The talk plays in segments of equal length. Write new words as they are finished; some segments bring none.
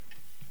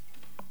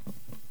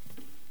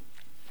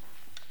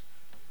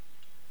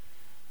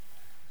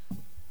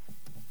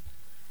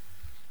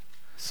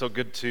So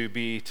good to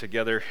be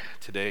together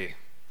today.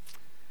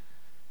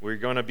 We're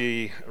going to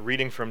be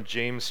reading from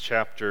James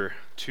chapter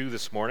 2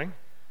 this morning,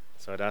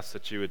 so I'd ask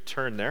that you would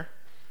turn there.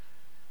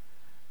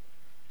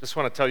 Just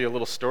want to tell you a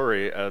little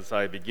story as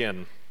I begin.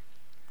 It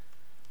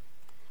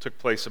took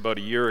place about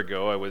a year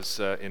ago. I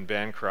was in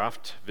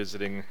Bancroft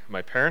visiting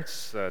my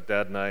parents.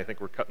 Dad and I think,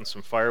 were cutting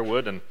some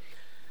firewood, and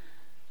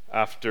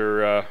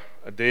after a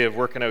day of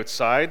working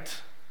outside,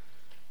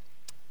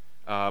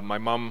 my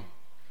mom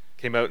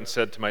came out and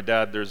said to my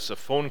dad, "There's a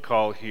phone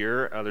call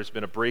here. There's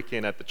been a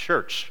break-in at the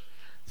church."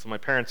 So my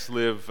parents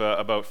live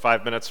about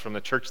 5 minutes from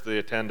the church they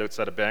attend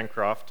outside of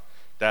Bancroft.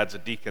 Dad's a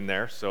deacon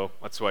there, so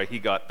that's why he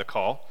got the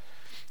call.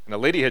 And a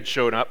lady had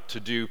shown up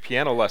to do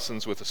piano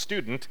lessons with a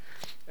student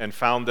and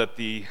found that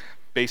the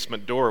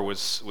basement door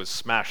was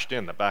smashed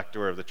in. The back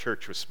door of the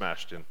church was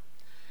smashed in.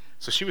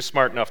 So she was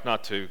smart enough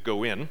not to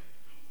go in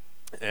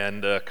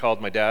and called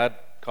my dad,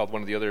 called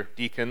one of the other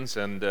deacons,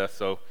 and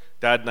so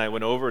Dad and I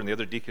went over, and the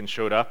other deacon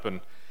showed up,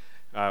 and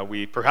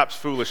we perhaps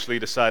foolishly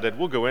decided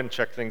we'll go in and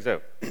check things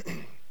out.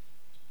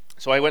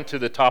 So I went to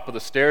the top of the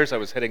stairs. I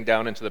was heading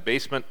down into the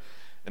basement,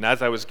 and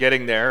as I was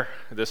getting there,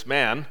 this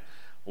man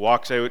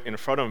walks out in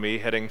front of me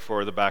heading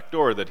for the back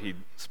door that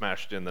he'd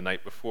smashed in the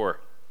night before.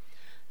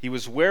 He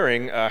was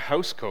wearing a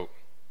house coat,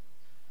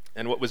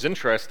 and what was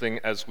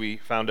interesting, as we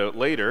found out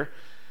later,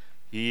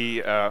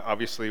 he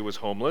obviously was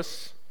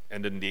homeless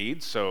and in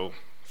need, so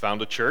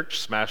found a church,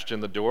 smashed in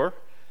the door,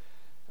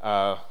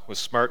 was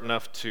smart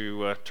enough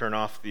to turn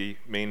off the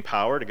main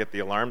power to get the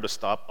alarm to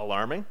stop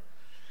alarming.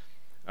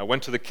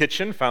 Went to the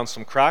kitchen, found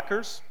some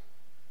crackers,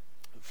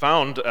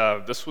 found,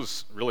 this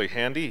was really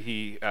handy,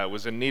 he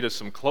was in need of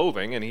some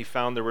clothing, and he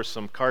found there were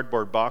some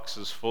cardboard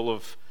boxes full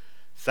of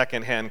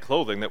secondhand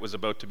clothing that was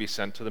about to be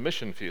sent to the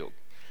mission field.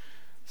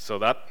 So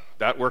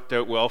that worked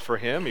out well for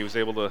him. He was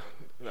able to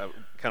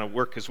kind of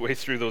work his way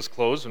through those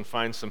clothes and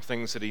find some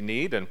things that he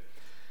needed,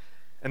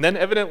 and then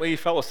evidently he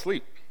fell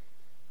asleep.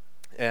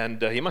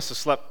 And he must have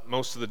slept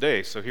most of the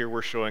day, so here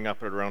we're showing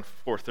up at around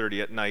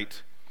 4:30 at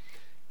night,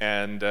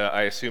 and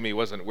I assume he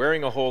wasn't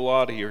wearing a whole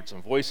lot. He heard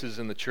some voices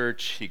in the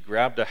church. He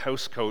grabbed a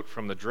house coat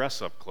from the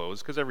dress-up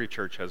clothes, because every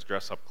church has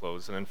dress-up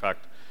clothes, and in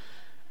fact,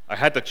 I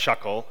had to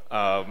chuckle.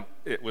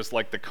 It was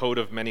like the coat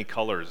of many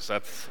colors.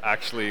 That's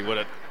actually what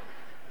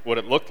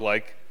it looked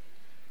like.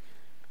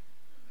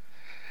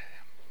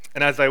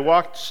 And as I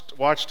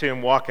watched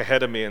him walk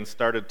ahead of me and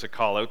started to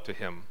call out to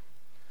him,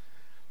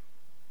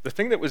 the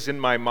thing that was in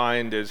my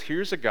mind is,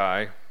 here's a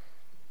guy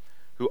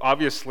who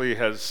obviously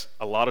has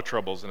a lot of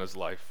troubles in his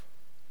life.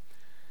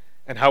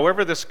 And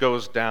however this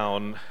goes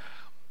down,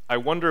 I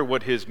wonder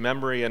what his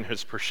memory and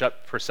his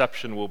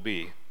perception will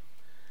be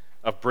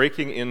of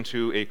breaking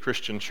into a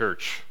Christian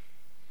church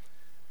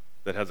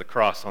that has a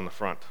cross on the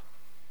front.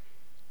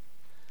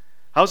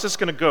 How's this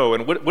going to go,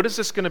 and what is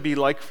this going to be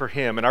like for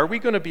him? And are we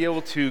going to be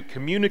able to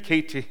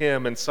communicate to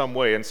him in some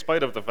way, in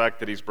spite of the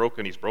fact that he's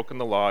broken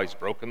the law, he's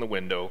broken the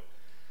window?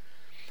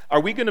 Are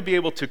we going to be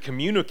able to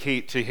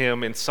communicate to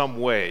him in some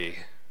way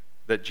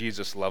that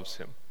Jesus loves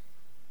him?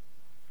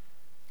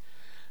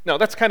 Now,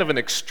 that's kind of an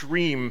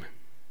extreme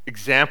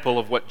example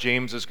of what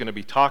James is going to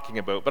be talking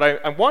about,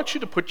 but I want you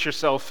to put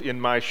yourself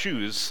in my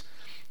shoes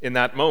in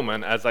that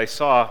moment as I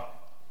saw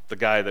the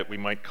guy that we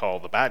might call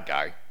the bad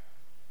guy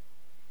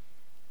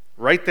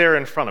right there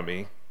in front of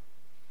me,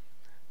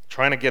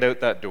 trying to get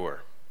out that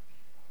door.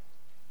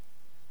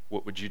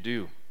 What would you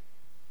do?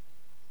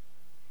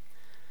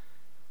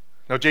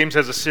 Now, James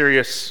has a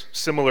serious,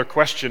 similar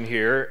question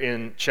here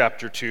in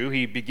chapter 2.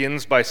 He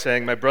begins by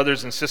saying, "My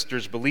brothers and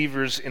sisters,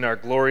 believers in our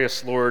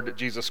glorious Lord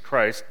Jesus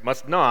Christ,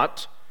 must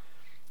not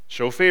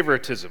show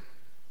favoritism.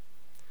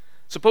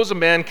 Suppose a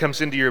man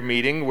comes into your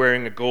meeting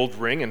wearing a gold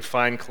ring and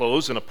fine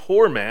clothes, and a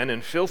poor man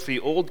in filthy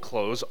old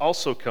clothes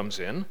also comes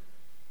in.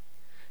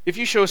 If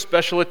you show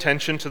special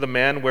attention to the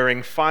man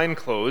wearing fine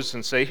clothes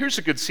and say, 'Here's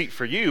a good seat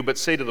for you,' but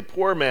say to the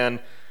poor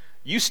man,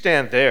 'You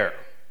stand there,'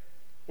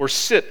 or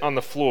 'Sit on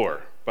the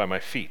floor by my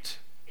feet,'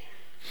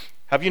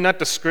 have you not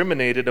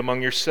discriminated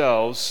among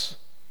yourselves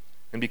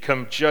and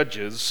become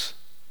judges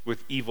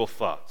with evil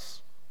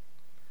thoughts?"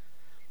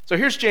 So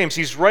here's James.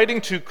 He's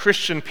writing to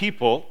Christian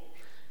people,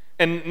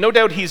 and no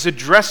doubt he's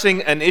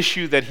addressing an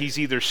issue that he's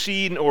either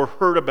seen or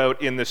heard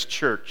about in this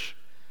church.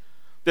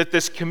 That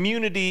this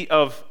community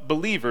of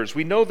believers,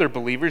 we know they're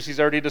believers. He's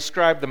already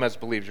described them as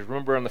believers.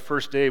 Remember on the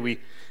first day we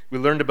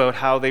learned about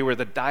how they were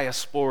the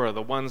diaspora,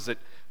 the ones that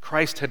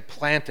Christ had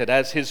planted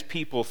as his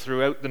people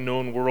throughout the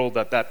known world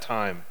at that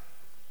time.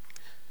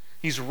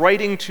 He's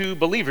writing to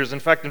believers.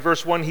 In fact, in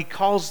verse 1, he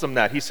calls them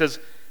that. He says,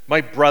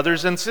 "My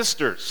brothers and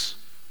sisters."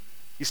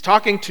 He's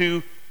talking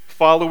to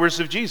followers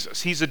of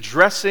Jesus. He's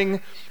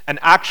addressing an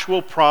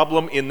actual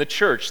problem in the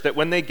church, that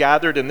when they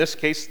gathered, in this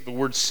case, the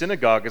word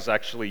synagogue is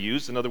actually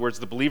used. In other words,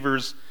 the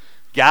believers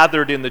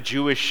gathered in the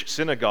Jewish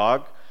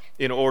synagogue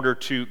in order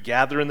to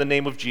gather in the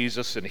name of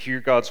Jesus and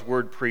hear God's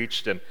word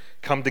preached and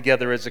come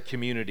together as a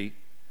community.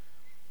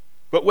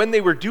 But when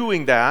they were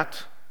doing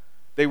that,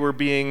 they were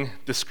being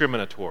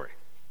discriminatory.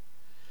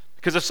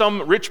 Because if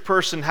some rich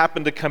person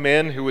happened to come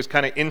in who was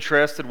kind of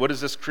interested, what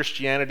is this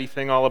Christianity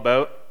thing all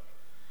about?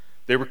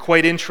 They were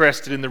quite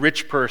interested in the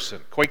rich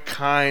person, quite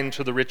kind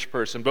to the rich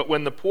person. But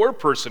when the poor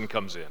person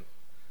comes in,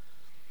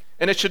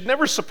 and it should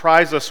never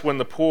surprise us when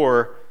the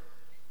poor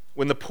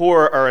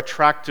are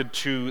attracted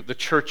to the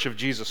church of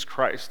Jesus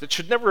Christ. It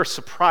should never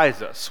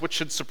surprise us. What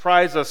should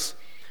surprise us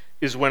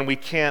is when we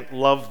can't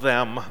love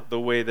them the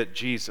way that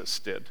Jesus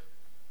did.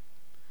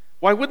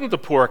 Why wouldn't the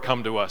poor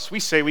come to us?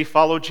 We say we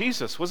follow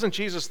Jesus. Wasn't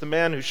Jesus the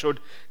man who showed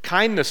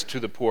kindness to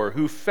the poor,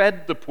 who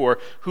fed the poor,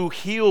 who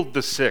healed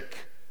the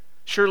sick?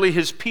 Surely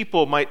his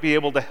people might be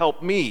able to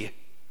help me.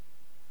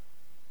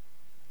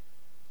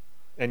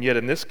 And yet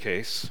in this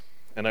case,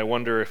 and I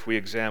wonder if we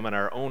examine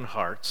our own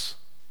hearts,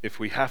 if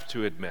we have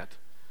to admit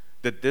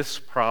that this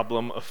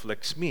problem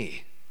afflicts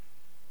me,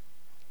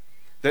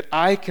 that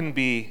I can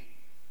be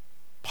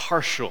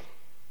partial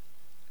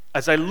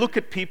as I look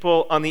at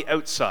people on the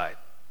outside,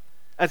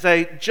 as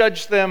I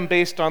judge them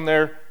based on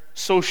their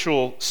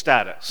social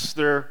status,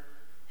 their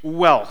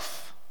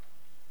wealth,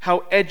 how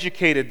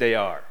educated they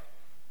are.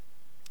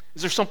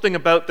 Is there something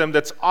about them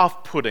that's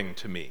off-putting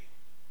to me?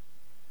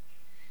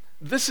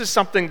 This is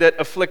something that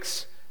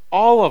afflicts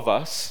all of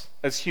us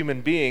as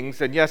human beings,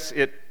 and yes,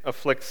 it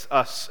afflicts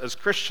us as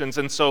Christians,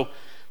 and so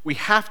we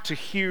have to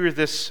hear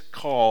this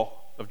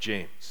call of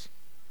James.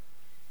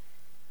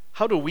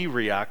 How do we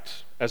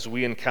react as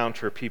we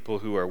encounter people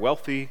who are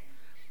wealthy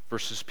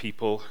versus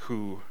people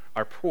who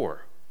are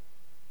poor?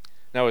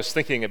 Now, I was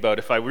thinking about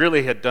if I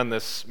really had done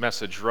this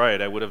message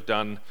right, I would have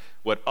done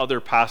what other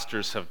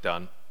pastors have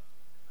done.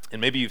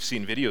 And maybe you've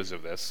seen videos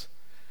of this,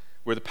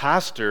 where the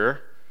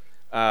pastor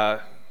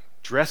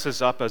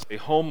dresses up as a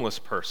homeless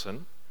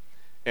person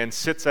and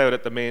sits out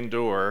at the main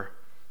door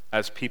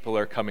as people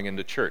are coming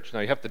into church.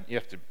 Now,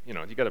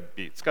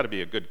 it's got to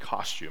be a good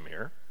costume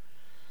here.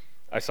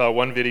 I saw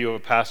one video of a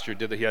pastor who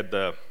did that. He had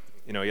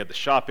the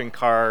shopping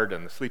cart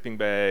and the sleeping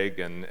bag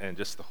and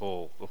just the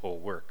whole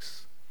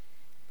works.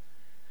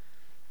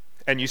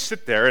 And you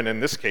sit there, and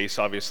in this case,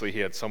 obviously, he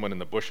had someone in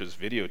the bushes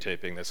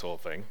videotaping this whole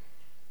thing.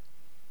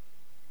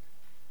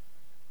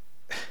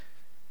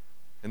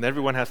 And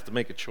everyone has to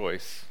make a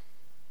choice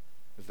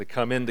as they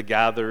come in to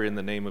gather in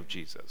the name of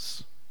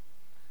Jesus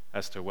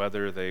as to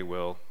whether they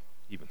will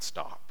even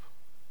stop,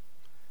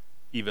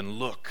 even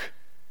look,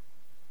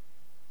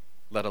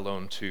 let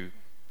alone to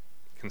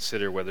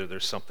consider whether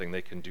there's something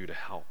they can do to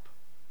help.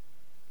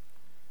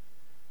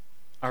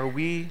 Are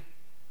we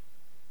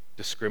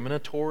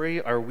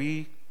discriminatory? Are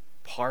we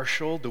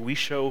partial? Do we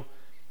show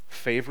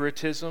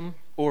favoritism?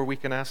 Or we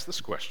can ask this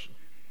question: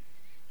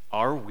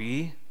 are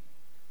we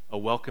a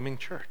welcoming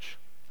church?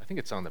 I think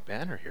it's on the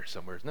banner here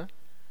somewhere, isn't it?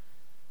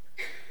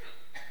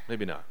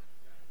 Maybe not.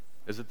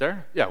 Is it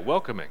there? Yeah,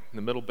 welcoming,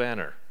 the middle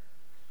banner.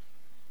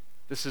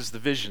 This is the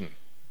vision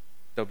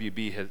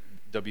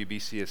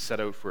WBC has set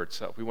out for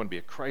itself. We want to be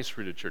a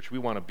Christ-rooted church. We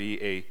want to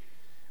be a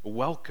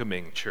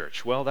welcoming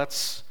church. Well,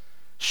 that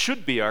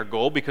should be our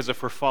goal, because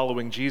if we're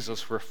following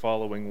Jesus, we're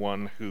following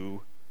one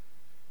who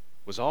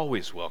was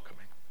always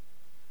welcoming.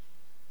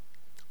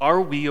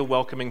 Are we a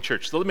welcoming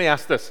church? So let me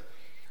ask this.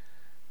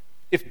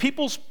 If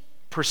people's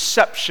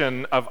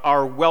perception of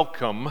our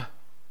welcome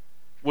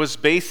was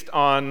based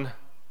on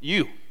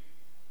you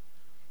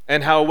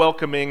and how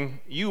welcoming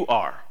you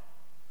are,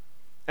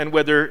 and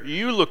whether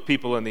you look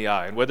people in the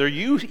eye, and whether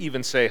you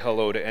even say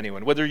hello to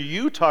anyone, whether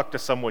you talk to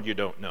someone you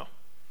don't know,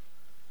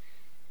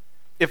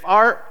 if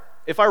our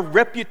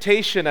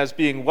reputation as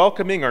being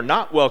welcoming or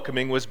not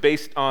welcoming was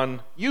based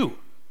on you,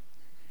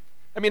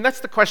 I mean,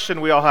 that's the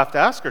question we all have to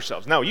ask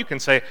ourselves. Now, you can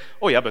say,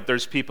 oh yeah, but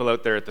there's people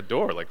out there at the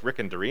door, like Rick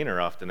and Doreen are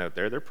often out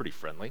there. They're pretty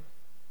friendly.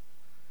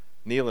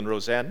 Neil and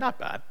Roseanne, not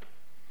bad.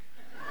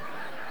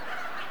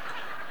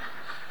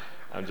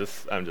 I'm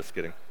just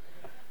kidding.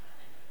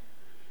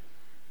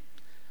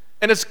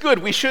 And it's good.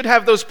 We should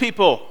have those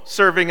people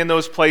serving in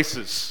those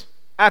places,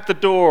 at the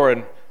door,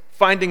 and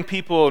finding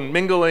people and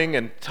mingling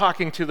and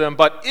talking to them.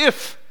 But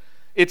if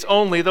it's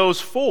only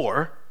those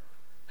 4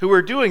 who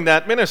are doing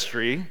that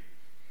ministry,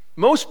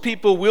 most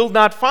people will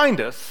not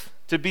find us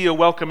to be a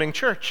welcoming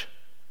church.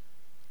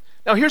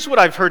 Now, here's what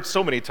I've heard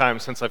so many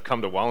times since I've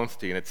come to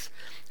Wallenstein.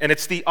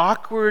 It's the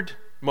awkward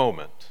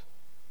moment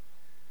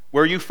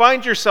where you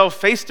find yourself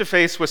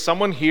face-to-face with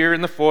someone here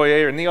in the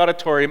foyer or in the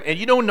auditorium, and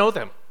you don't know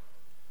them.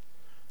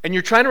 And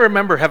you're trying to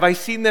remember, have I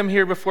seen them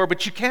here before?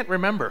 But you can't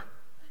remember.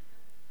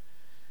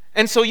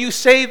 And so you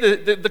say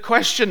the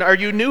question, are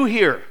you new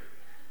here?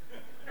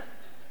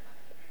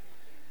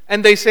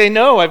 And they say,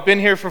 no, I've been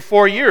here for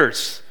 4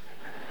 years.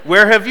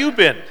 Where have you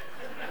been?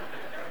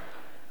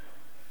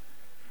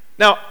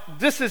 Now,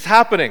 this is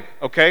happening,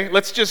 okay?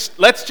 Let's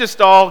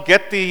just all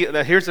get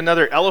here's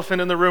another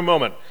elephant in the room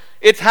moment.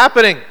 It's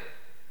happening.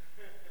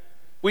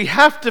 We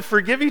have to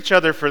forgive each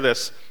other for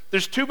this.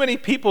 There's too many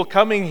people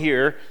coming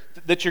here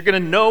that you're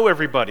going to know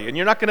everybody, and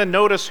you're not going to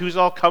notice who's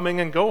all coming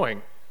and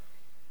going.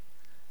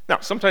 Now,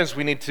 sometimes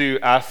we need to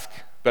ask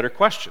better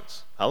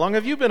questions. How long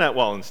have you been at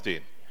Wallenstein?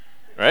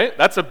 Right?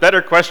 That's a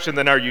better question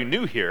than are you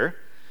new here?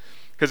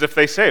 Because if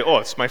they say, oh,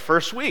 it's my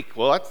first week,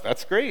 well,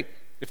 that's great.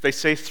 If they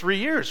say 3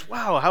 years,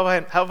 wow, how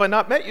have I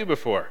not met you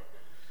before?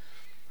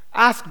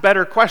 Ask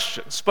better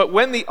questions. But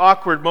when the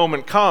awkward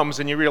moment comes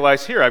and you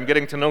realize, here, I'm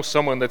getting to know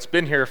someone that's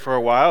been here for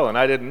a while and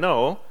I didn't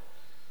know,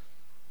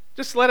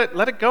 just let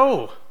it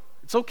go.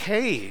 It's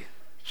okay.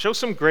 Show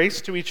some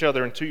grace to each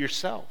other and to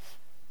yourself.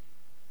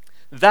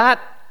 That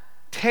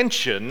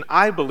tension,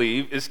 I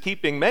believe, is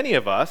keeping many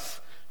of us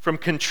from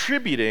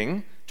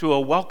contributing to a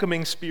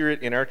welcoming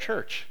spirit in our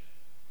church.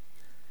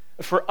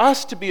 For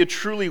us to be a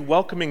truly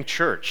welcoming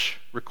church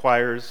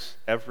requires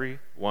every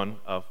one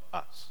of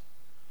us.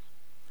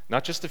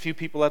 Not just a few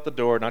people at the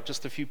door, not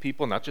just a few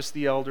people, not just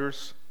the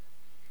elders,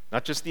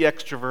 not just the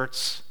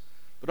extroverts,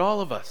 but all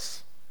of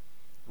us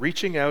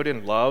reaching out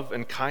in love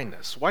and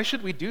kindness. Why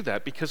should we do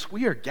that? Because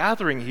we are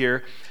gathering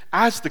here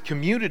as the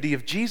community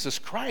of Jesus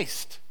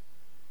Christ.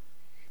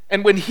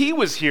 And when he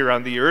was here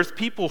on the earth,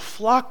 people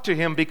flocked to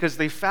him because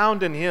they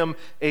found in him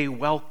a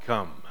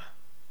welcome.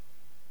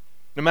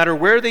 No matter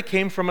where they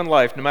came from in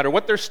life, no matter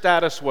what their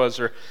status was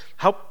or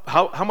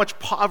how much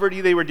poverty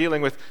they were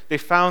dealing with, they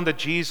found that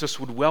Jesus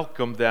would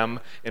welcome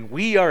them, and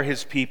we are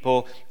his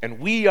people, and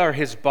we are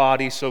his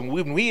body. So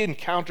when we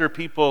encounter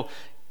people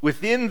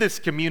within this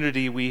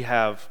community, we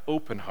have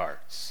open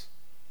hearts,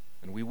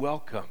 and we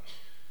welcome.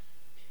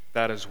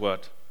 That is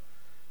what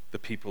the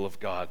people of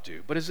God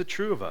do. But is it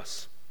true of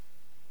us?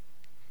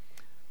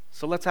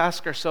 So let's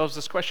ask ourselves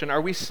this question: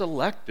 are we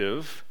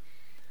selective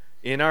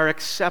in our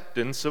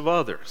acceptance of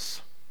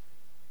others?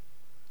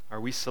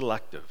 Are we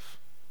selective?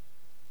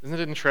 Isn't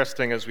it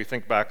interesting as we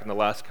think back in the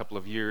last couple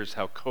of years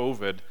how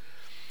COVID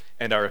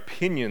and our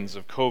opinions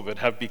of COVID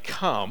have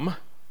become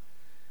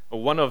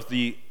one of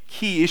the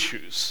key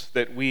issues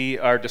that we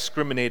are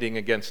discriminating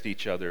against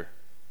each other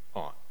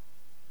on?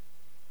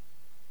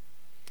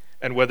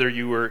 And whether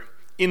you were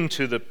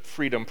into the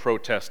freedom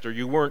protest or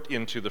you weren't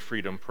into the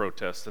freedom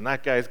protest, and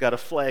that guy's got a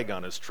flag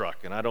on his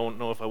truck and I don't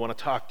know if I want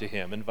to talk to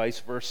him, and vice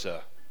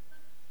versa.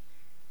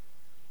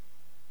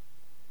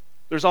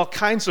 There's all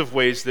kinds of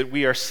ways that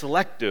we are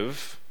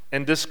selective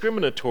and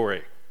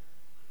discriminatory.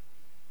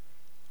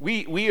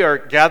 We are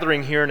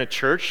gathering here in a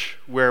church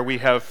where we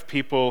have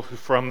people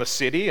from the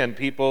city and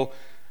people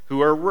who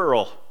are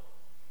rural.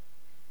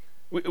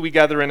 We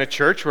gather in a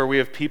church where we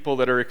have people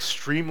that are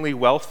extremely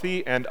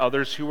wealthy and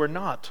others who are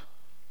not.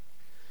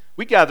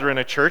 We gather in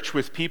a church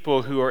with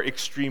people who are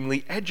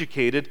extremely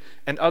educated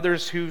and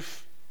others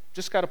who've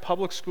just got a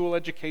public school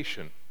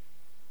education.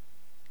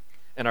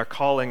 And our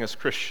calling as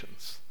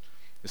Christians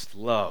is to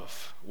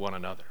love one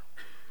another.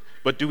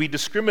 But do we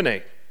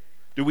discriminate?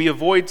 Do we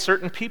avoid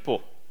certain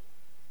people?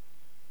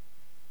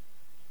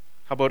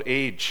 How about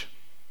age?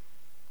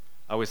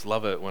 I always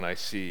love it when I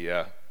see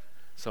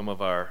some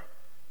of our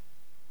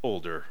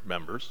older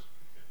members.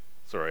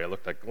 Sorry, I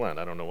looked at Glenn.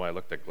 I don't know why I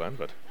looked at Glenn,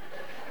 but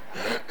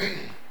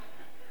I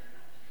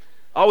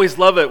always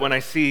love it when I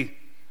see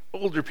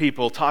older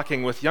people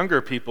talking with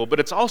younger people, but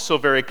it's also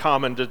very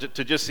common to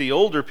just see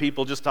older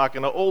people just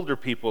talking to older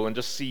people and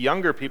just see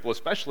younger people,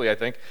 especially, I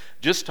think,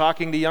 just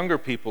talking to younger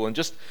people and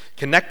just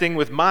connecting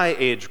with my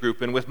age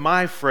group and with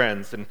my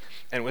friends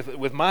and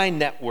with my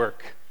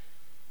network.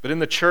 But in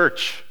the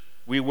church,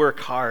 we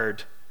work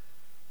hard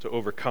to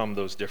overcome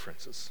those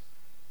differences.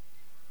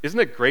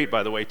 Isn't it great,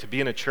 by the way, to be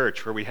in a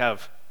church where we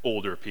have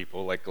older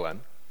people like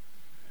Glenn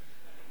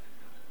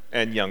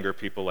and younger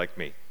people like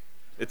me?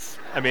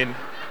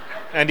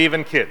 And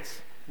even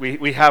kids.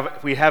 We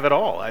have it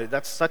all.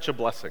 That's such a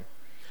blessing.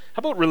 How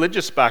about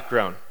religious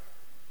background?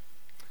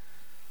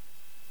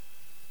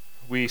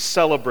 We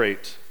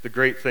celebrate the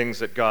great things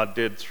that God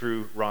did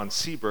through Ron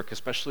Seabrook,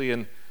 especially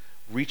in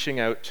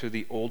reaching out to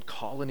the old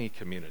colony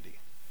community.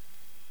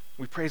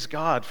 We praise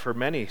God for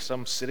many,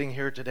 some sitting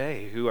here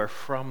today, who are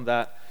from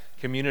that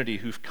community,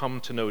 who've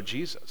come to know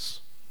Jesus.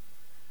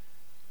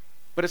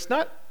 But it's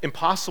not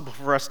impossible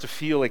for us to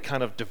feel a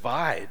kind of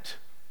divide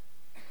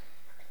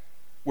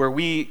where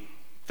we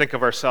think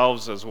of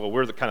ourselves as, well,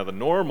 we're the kind of the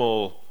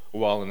normal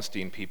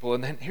Wallenstein people,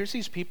 and then here's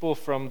these people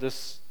from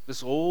this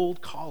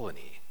old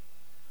colony.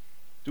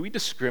 Do we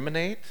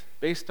discriminate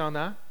based on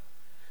that?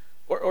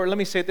 Or let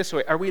me say it this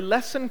way: are we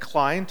less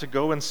inclined to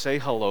go and say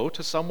hello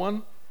to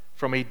someone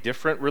from a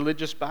different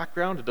religious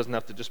background? It doesn't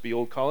have to just be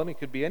old colony, it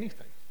could be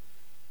anything.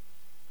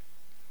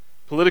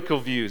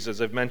 Political views,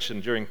 as I've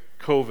mentioned, during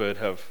COVID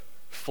have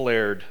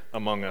flared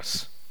among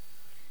us.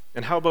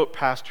 And how about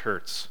past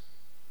hurts,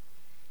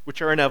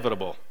 which are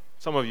inevitable?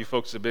 Some of you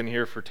folks have been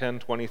here for 10,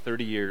 20,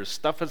 30 years.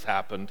 Stuff has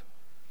happened.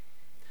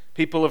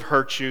 People have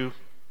hurt you.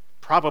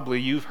 Probably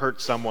you've hurt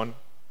someone.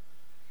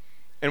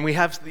 And we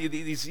have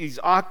these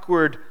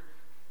awkward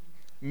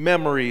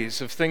memories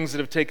of things that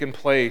have taken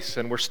place,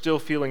 and we're still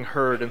feeling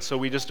hurt, and so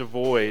we just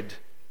avoid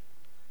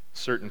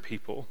certain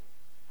people.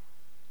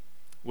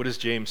 What is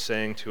James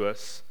saying to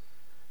us?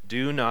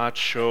 Do not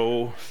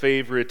show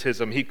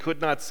favoritism. He could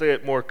not say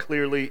it more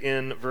clearly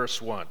in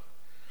verse 1.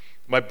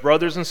 My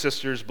brothers and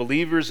sisters,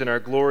 believers in our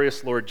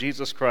glorious Lord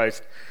Jesus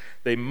Christ,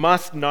 they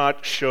must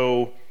not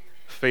show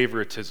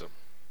favoritism.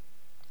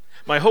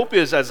 My hope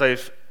is, as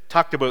I've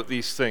talked about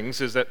these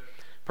things, is that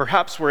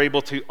perhaps we're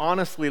able to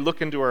honestly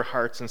look into our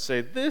hearts and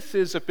say, this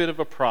is a bit of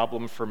a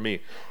problem for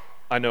me.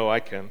 I know I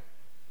can.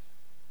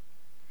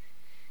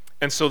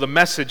 And so the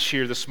message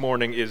here this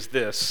morning is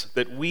this,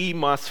 that we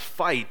must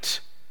fight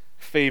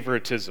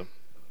favoritism.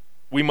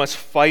 We must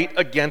fight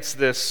against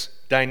this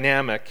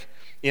dynamic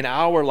in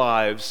our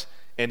lives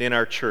and in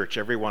our church,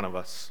 every one of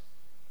us.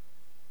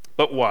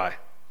 But why?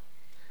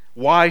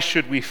 Why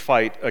should we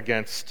fight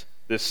against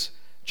this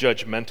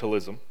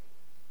judgmentalism?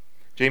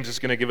 James is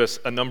going to give us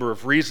a number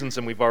of reasons,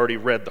 and we've already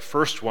read the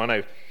first one.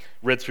 I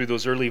read through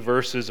those early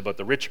verses about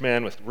the rich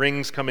man with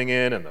rings coming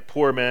in and the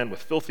poor man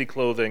with filthy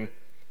clothing.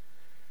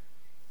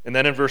 And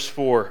then in verse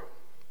 4,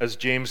 as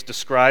James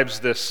describes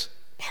this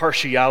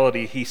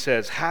partiality, he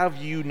says, "Have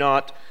you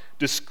not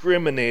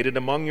discriminated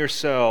among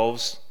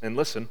yourselves," and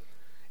listen,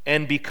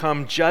 "and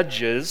become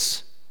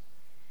judges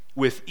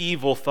with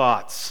evil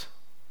thoughts?"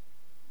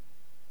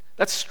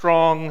 That's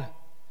strong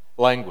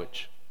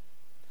language.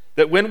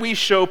 That when we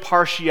show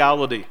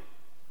partiality,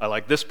 I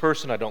like this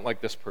person, I don't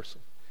like this person.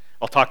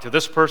 I'll talk to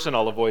this person,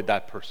 I'll avoid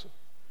that person.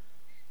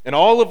 And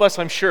all of us,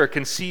 I'm sure,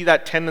 can see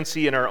that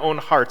tendency in our own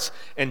hearts.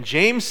 And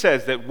James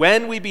says that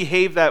when we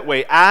behave that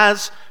way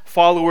as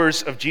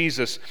followers of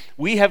Jesus,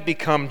 we have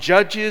become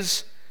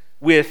judges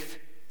with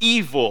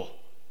evil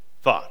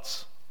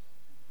thoughts.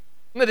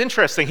 Isn't that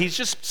interesting? He's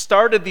just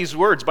started these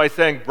words by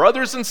saying,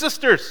 brothers and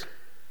sisters,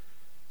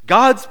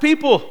 God's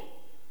people,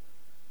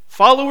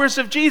 followers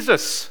of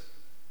Jesus.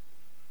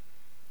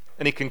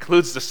 And he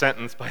concludes the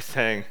sentence by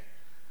saying,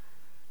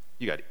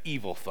 you got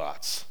evil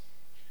thoughts.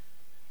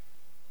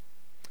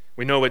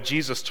 We know what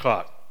Jesus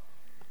taught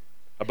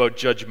about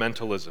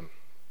judgmentalism.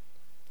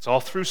 It's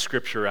all through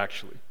Scripture,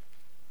 actually.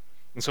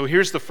 And so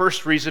here's the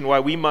first reason why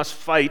we must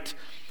fight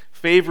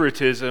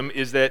favoritism,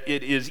 is that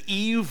it is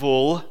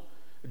evil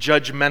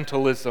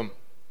judgmentalism.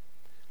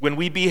 When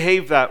we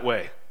behave that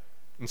way,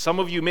 and some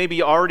of you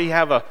maybe already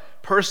have a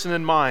person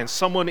in mind,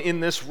 someone in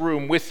this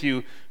room with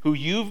you who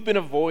you've been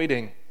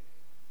avoiding,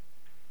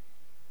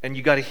 and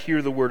you got to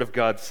hear the Word of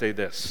God say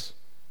this.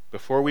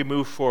 Before we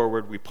move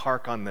forward, we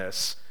park on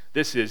this.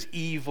 This is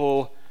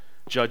evil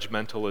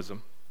judgmentalism.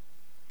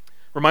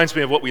 Reminds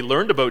me of what we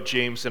learned about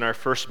James in our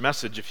first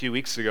message a few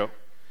weeks ago.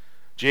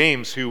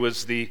 James, who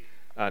was the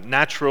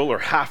natural or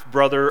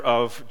half-brother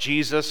of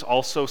Jesus,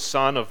 also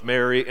son of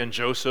Mary and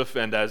Joseph,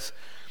 and as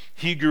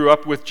he grew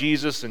up with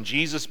Jesus and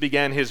Jesus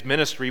began his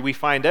ministry, we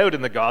find out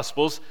in the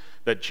Gospels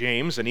that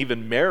James and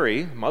even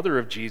Mary, mother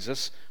of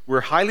Jesus, were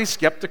highly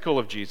skeptical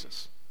of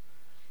Jesus.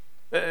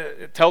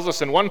 It tells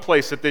us in one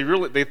place that they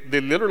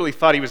literally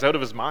thought he was out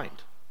of his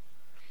mind.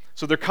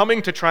 So they're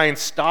coming to try and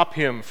stop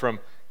him from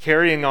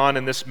carrying on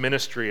in this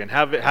ministry and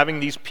having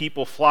these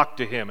people flock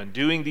to him and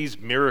doing these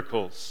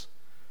miracles.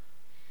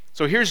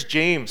 So here's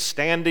James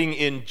standing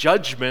in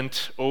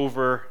judgment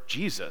over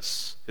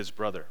Jesus, his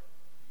brother.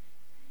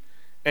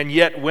 And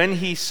yet when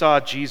he saw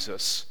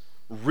Jesus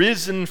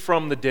risen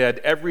from the dead,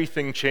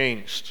 everything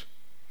changed.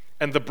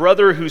 And the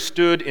brother who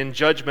stood in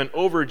judgment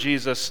over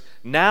Jesus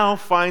now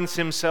finds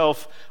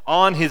himself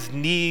on his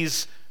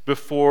knees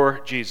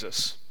before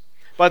Jesus.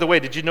 By the way,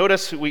 did you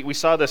notice, we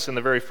saw this in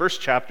the very first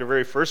chapter,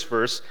 very first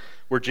verse,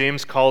 where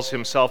James calls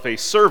himself a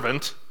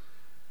servant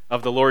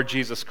of the Lord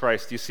Jesus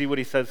Christ. Do you see what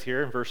he says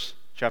here in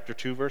chapter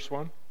 2, verse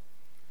 1?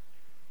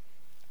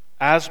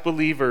 As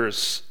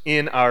believers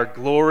in our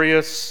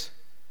glorious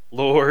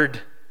Lord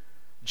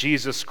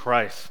Jesus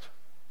Christ.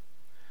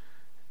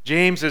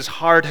 James's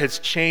heart has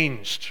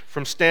changed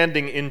from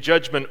standing in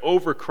judgment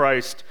over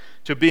Christ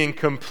to being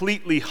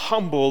completely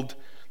humbled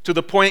to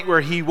the point where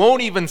he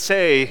won't even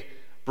say,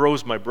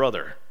 bro's my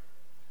brother.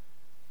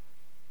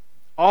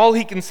 All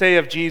he can say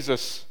of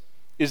Jesus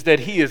is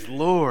that he is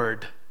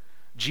Lord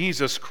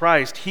Jesus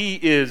Christ. He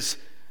is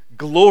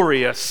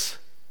glorious.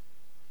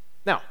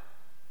 Now,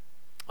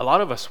 a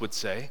lot of us would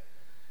say,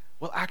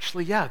 well,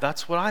 actually, yeah,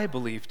 that's what I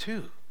believe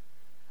too.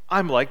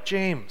 I'm like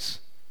James.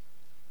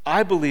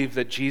 I believe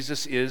that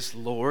Jesus is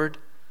Lord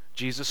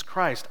Jesus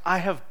Christ. I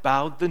have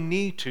bowed the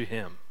knee to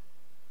him.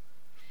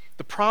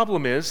 The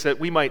problem is that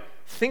we might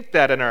think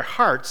that in our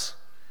hearts,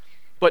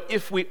 but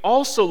if we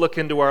also look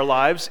into our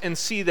lives and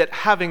see that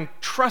having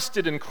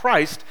trusted in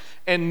Christ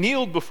and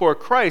kneeled before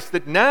Christ,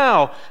 that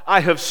now I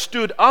have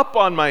stood up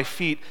on my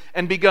feet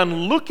and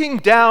begun looking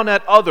down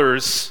at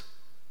others,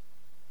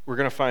 we're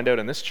going to find out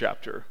in this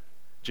chapter.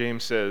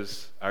 James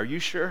says, are you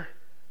sure?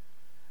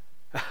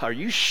 Are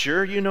you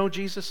sure you know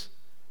Jesus?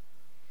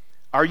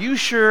 Are you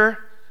sure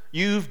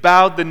you've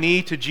bowed the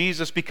knee to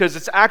Jesus? Because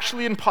it's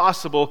actually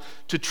impossible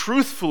to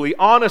truthfully,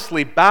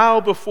 honestly bow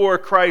before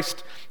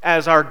Christ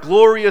as our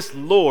glorious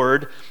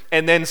Lord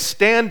and then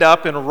stand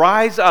up and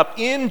rise up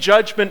in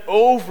judgment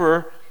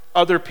over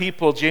other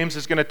people. James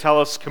is going to tell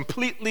us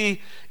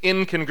completely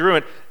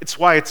incongruent. It's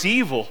why it's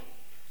evil.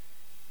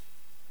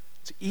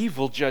 It's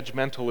evil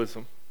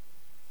judgmentalism.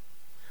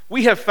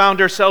 We have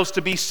found ourselves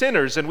to be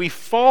sinners, and we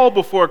fall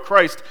before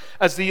Christ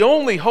as the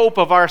only hope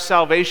of our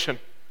salvation.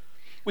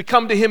 We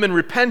come to him in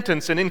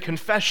repentance and in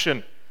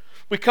confession.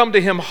 We come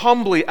to him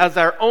humbly as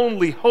our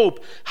only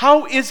hope.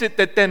 How is it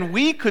that then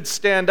we could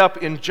stand up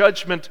in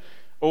judgment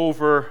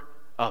over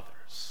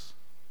others.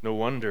 No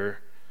wonder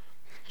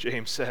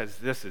James says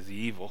this is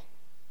evil.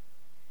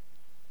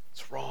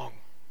 It's wrong.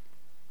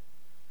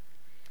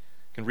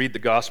 You can read the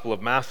Gospel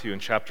of Matthew in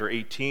chapter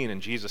 18,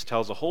 and Jesus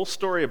tells a whole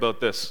story about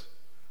this.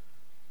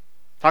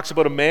 Talks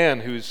about a man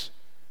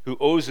who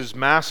owes his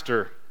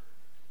master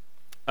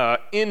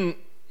in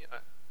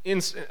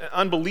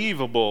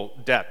unbelievable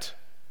debt,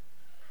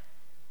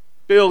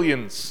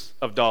 billions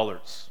of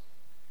dollars.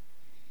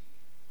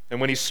 And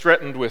when he's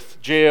threatened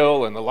with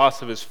jail and the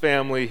loss of his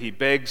family, he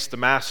begs the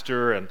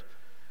master, and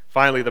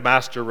finally the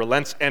master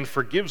relents and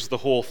forgives the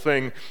whole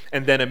thing.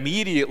 And then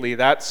immediately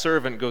that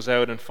servant goes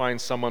out and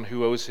finds someone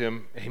who owes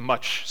him a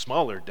much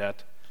smaller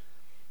debt,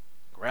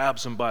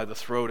 grabs him by the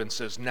throat and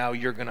says, "Now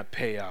you're going to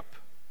pay up."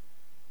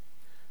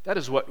 That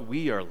is what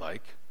we are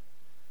like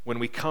when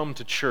we come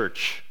to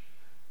church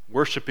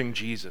worshiping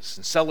Jesus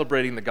and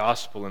celebrating the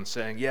gospel and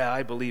saying, "Yeah,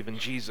 I believe in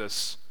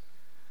Jesus,"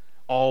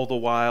 all the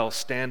while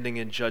standing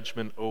in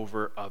judgment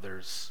over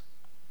others.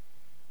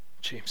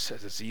 James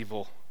says it's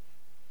evil.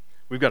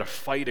 We've got to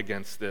fight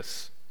against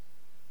this.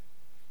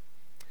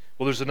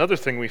 Well, there's another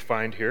thing we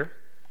find here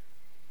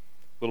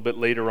a little bit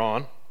later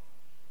on.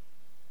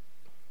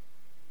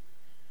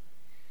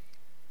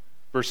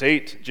 Verse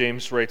 8,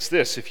 James writes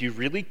this: if you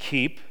really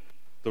keep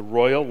the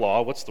royal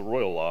law, what's the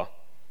royal law?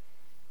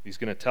 He's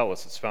going to tell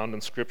us. It's found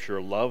in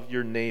Scripture. Love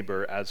your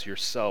neighbor as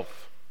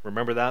yourself.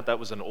 Remember that? That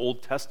was an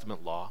Old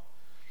Testament law.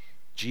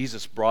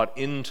 Jesus brought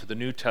into the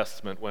New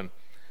Testament when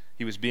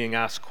he was being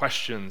asked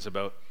questions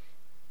about,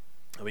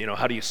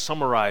 how do you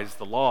summarize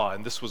the law?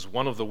 And this was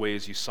one of the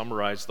ways you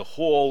summarize the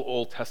whole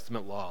Old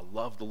Testament law.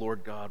 Love the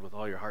Lord God with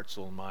all your heart,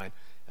 soul, and mind,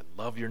 and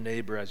love your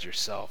neighbor as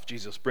yourself.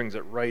 Jesus brings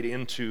it right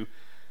into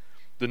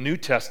the New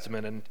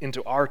Testament and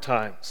into our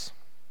times.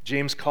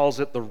 James calls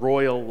it the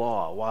royal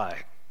law.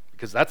 Why?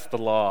 Because that's the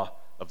law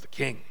of the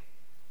King,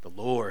 the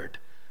Lord,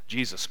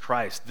 Jesus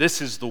Christ.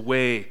 This is the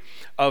way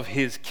of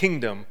his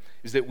kingdom,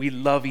 is that we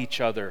love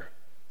each other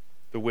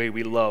the way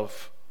we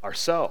love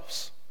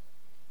ourselves.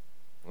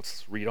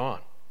 Let's read on.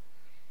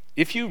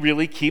 If you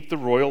really keep the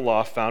royal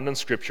law found in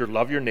Scripture,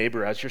 love your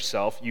neighbor as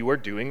yourself, you are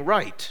doing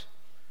right.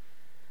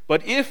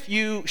 But if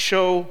you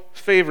show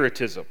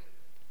favoritism,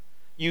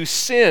 you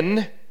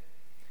sin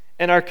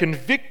and are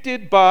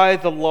convicted by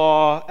the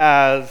law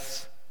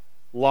as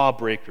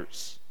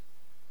lawbreakers.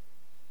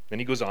 Then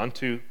he goes on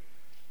to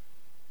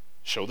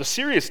show the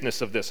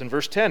seriousness of this. In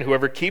verse 10,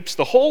 whoever keeps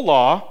the whole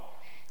law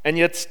and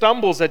yet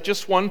stumbles at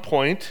just one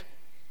point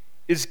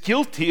is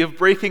guilty of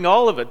breaking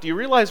all of it. Do you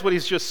realize what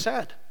he's just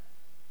said?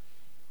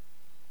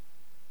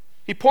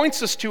 He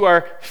points us to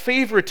our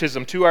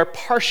favoritism, to our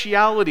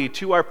partiality,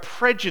 to our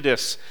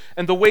prejudice,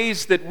 and the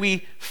ways that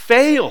we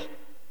fail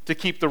to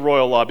keep the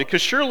royal law.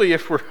 Because surely,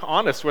 if we're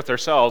honest with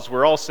ourselves,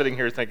 we're all sitting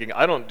here thinking,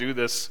 I don't do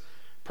this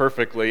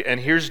perfectly. And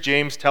here's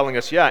James telling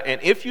us, yeah, and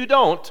if you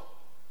don't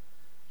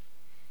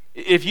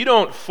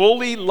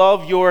fully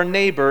love your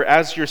neighbor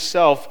as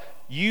yourself,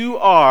 you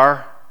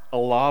are a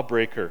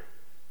lawbreaker.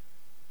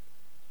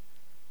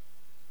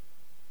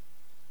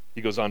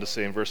 He goes on to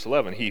say in verse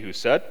 11, he who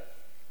said,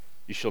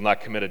 you shall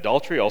not commit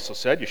adultery, also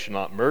said, you shall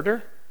not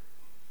murder.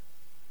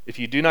 If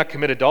you do not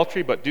commit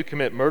adultery, but do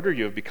commit murder,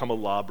 you have become a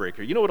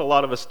lawbreaker. You know what a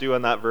lot of us do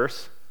on that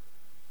verse?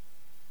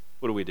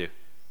 What do?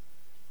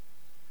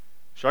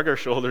 Shrug our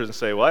shoulders and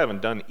say, well, I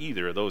haven't done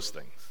either of those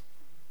things.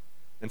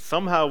 And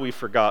somehow we've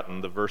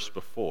forgotten the verse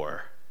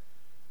before,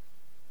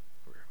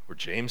 where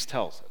James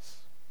tells us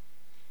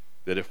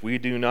that if we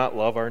do not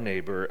love our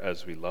neighbor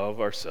as we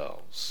love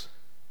ourselves,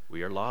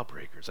 we are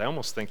lawbreakers. I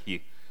almost think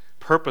he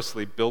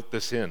purposely built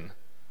this in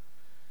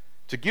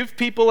to give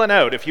people an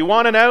out. If you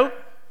want an out,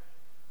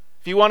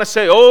 if you want to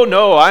say, oh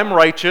no, I'm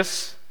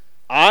righteous,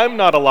 I'm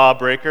not a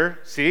lawbreaker,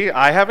 see,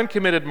 I haven't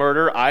committed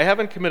murder, I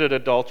haven't committed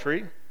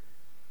adultery.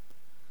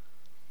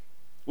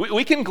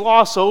 We can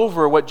gloss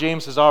over what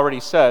James has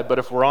already said, but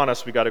if we're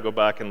honest, we got to go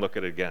back and look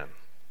at it again.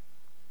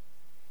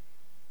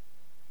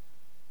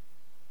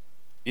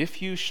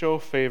 If you show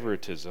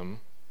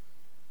favoritism,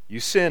 you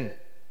sin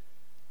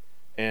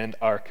and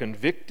are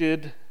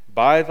convicted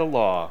by the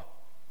law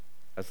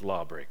as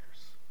lawbreakers.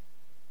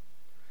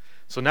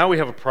 So now we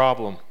have a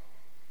problem.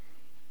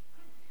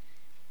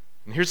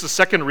 And here's the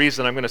second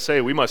reason I'm going to say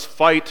we must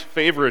fight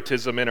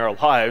favoritism in our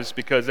lives,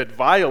 because it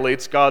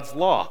violates God's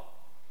law.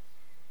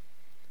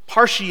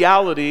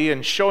 Partiality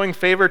and showing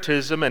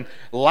favoritism and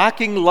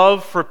lacking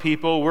love for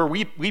people, where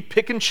we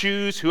pick and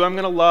choose who I'm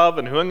going to love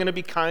and who I'm going to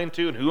be kind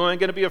to and who I'm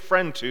going to be a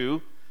friend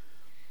to,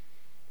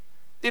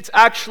 it's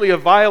actually a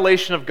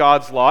violation of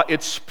God's law.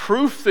 It's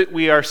proof that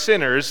we are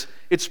sinners.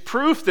 It's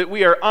proof that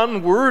we are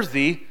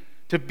unworthy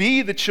to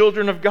be the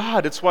children of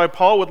God. It's why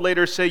Paul would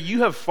later say,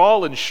 you have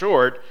fallen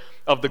short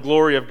of the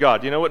glory of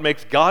God. You know what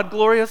makes God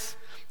glorious?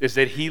 Is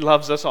that he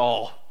loves us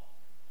all,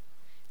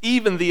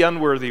 even the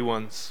unworthy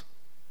ones.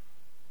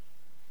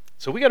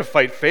 So we got to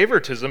fight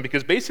favoritism,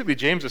 because basically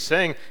James is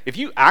saying, if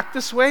you act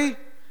this way,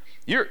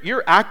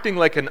 you're acting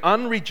like an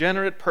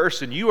unregenerate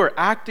person. You are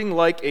acting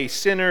like a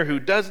sinner who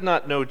does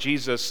not know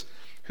Jesus,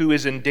 who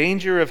is in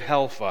danger of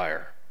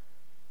hellfire.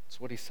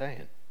 That's what he's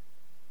saying.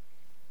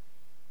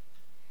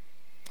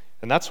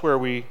 And that's where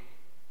we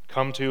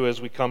come to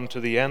as we come to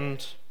the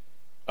end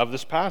of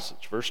this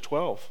passage, verse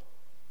 12.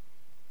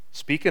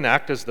 Speak and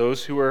act as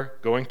those who are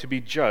going to be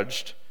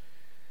judged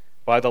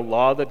by the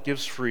law that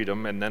gives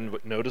freedom. And then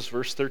notice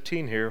verse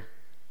 13 here.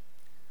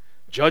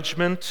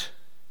 Judgment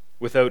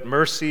without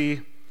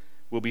mercy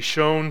will be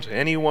shown to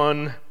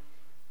anyone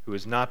who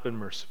has not been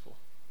merciful.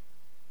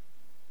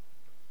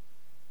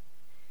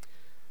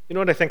 You know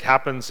what I think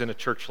happens in a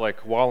church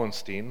like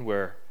Wallenstein,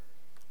 where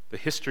the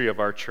history of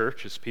our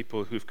church is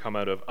people who've come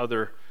out of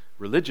other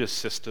religious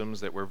systems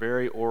that were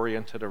very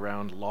oriented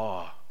around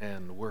law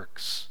and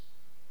works.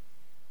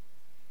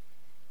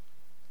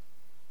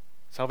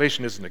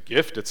 Salvation isn't a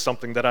gift, it's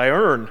something that I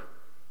earn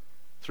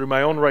through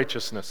my own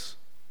righteousness.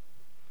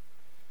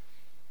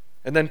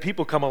 And then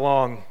people come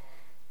along,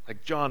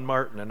 like John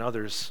Martin and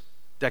others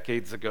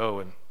decades ago,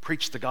 and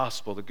preach the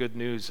gospel, the good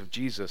news of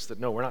Jesus, that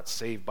no, we're not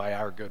saved by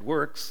our good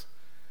works.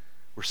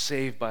 We're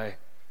saved by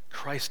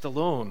Christ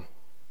alone,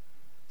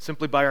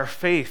 simply by our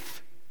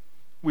faith.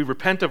 We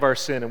repent of our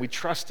sin and we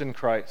trust in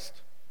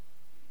Christ.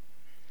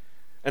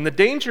 And the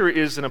danger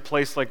is in a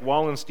place like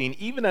Wallenstein,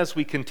 even as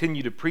we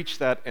continue to preach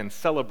that and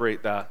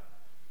celebrate that,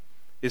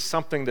 is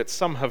something that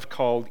some have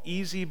called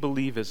easy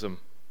believism.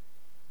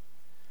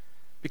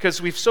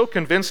 Because we've so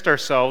convinced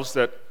ourselves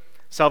that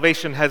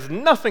salvation has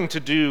nothing to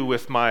do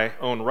with my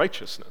own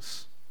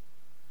righteousness,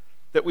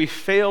 that we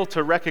fail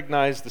to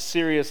recognize the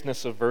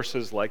seriousness of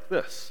verses like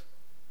this.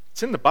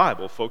 It's in the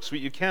Bible, folks.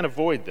 You can't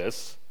avoid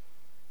this.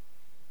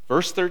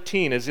 Verse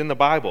 13 is in the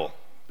Bible.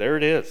 There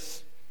it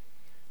is.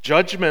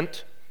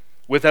 Judgment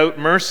without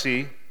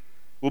mercy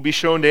will be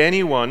shown to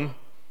anyone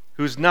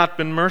who's not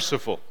been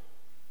merciful.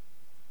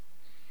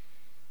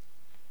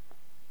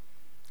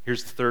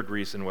 Here's the third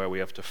reason why we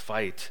have to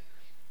fight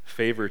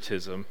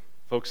favoritism.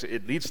 Folks,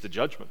 it leads to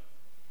judgment.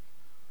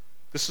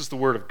 This is the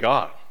Word of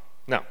God.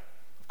 Now,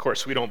 of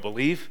course, we don't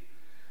believe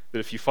that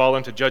if you fall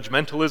into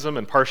judgmentalism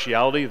and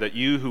partiality, that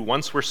you who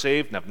once were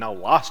saved and have now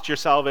lost your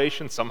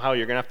salvation, somehow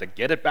you're going to have to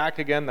get it back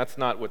again. That's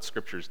not what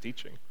Scripture is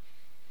teaching.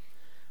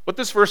 What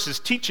this verse is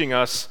teaching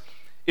us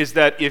is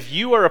that if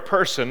you are a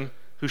person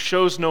who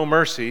shows no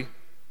mercy,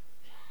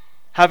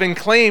 having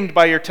claimed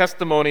by your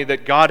testimony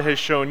that God has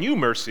shown you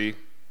mercy,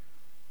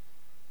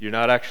 you're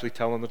not actually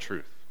telling the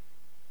truth.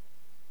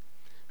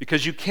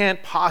 Because you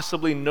can't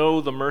possibly know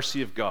the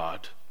mercy of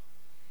God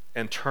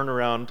and turn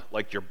around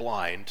like you're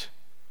blind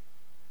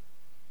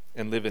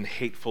and live in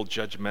hateful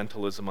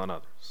judgmentalism on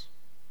others.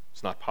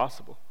 It's not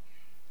possible.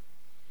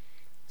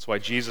 That's why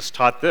Jesus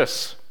taught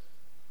this.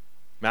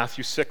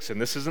 Matthew 6,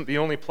 and this isn't the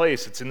only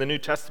place. It's in the New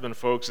Testament,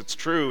 folks. It's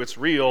true. It's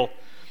real.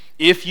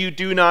 If you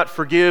do not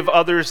forgive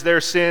others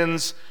their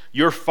sins,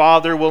 your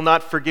Father will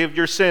not forgive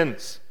your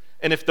sins.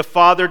 And if the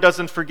Father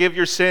doesn't forgive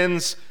your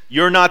sins,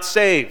 you're not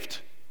saved.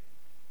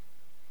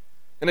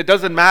 And it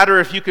doesn't matter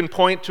if you can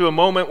point to a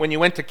moment when you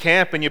went to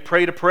camp and you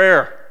prayed a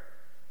prayer.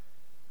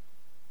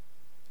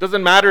 It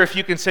doesn't matter if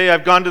you can say,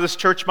 I've gone to this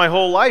church my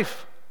whole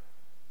life.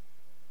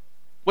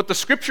 What the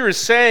Scripture is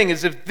saying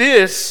is if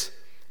this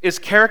is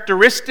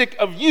characteristic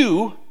of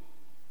you,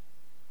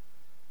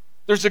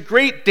 there's a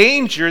great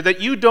danger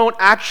that you don't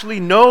actually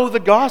know the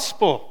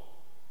gospel.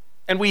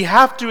 And we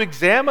have to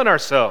examine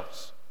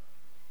ourselves.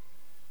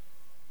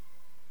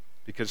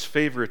 Because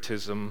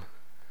favoritism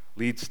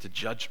leads to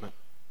judgment.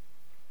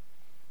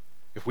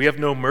 If we have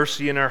no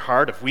mercy in our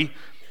heart, if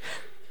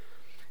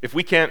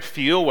we can't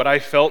feel what I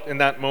felt in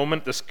that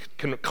moment, this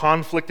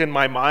conflict in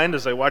my mind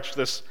as I watched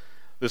this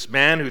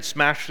man who'd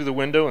smashed through the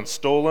window and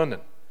stolen,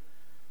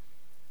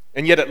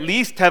 and yet at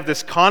least have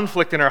this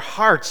conflict in our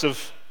hearts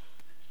of,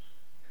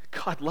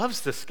 God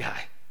loves this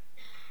guy.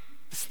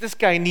 This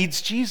guy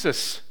needs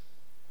Jesus.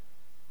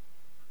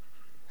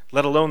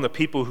 Let alone the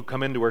people who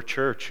come into our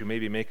church who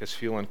maybe make us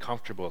feel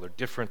uncomfortable. They're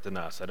different than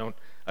us. I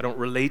don't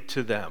relate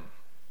to them.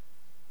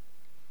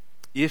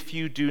 If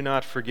you do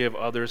not forgive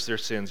others their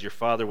sins, your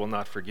Father will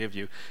not forgive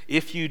you.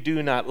 If you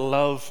do not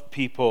love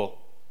people,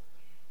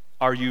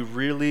 are you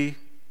really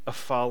a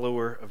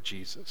follower of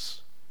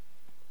Jesus?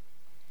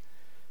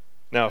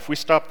 Now, if we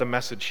stop the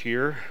message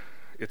here,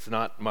 it's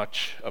not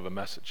much of a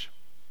message.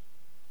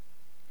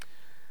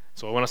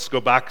 So I want us to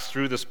go back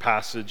through this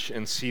passage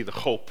and see the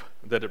hope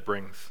that it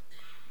brings.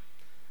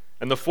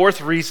 And the fourth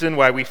reason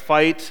why we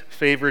fight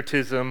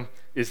favoritism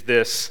is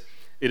this.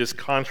 It is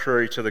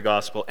contrary to the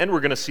gospel. And we're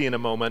going to see in a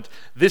moment,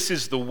 this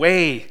is the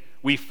way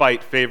we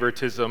fight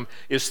favoritism,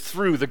 is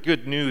through the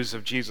good news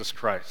of Jesus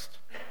Christ.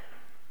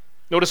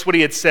 Notice what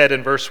he had said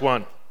in verse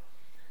 1.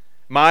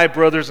 My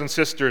brothers and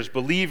sisters,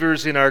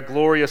 believers in our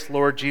glorious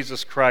Lord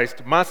Jesus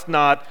Christ, must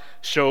not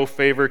show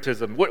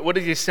favoritism. What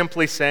is he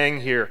simply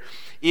saying here?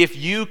 If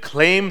you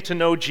claim to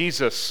know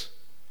Jesus,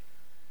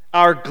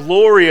 our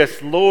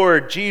glorious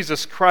Lord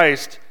Jesus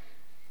Christ,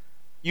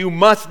 you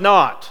must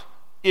not.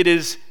 It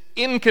is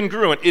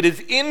incongruent. It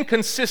is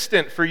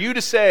inconsistent for you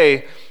to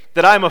say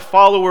that I'm a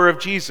follower of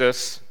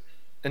Jesus.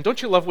 And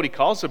don't you love what he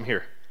calls him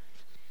here?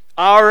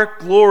 Our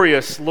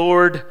glorious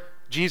Lord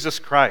Jesus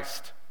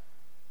Christ.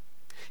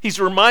 He's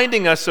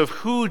reminding us of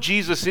who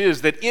Jesus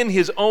is, that in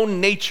his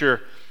own nature,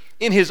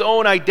 In his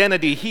own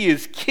identity, he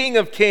is King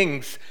of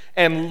Kings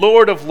and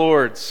Lord of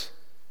Lords.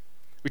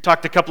 We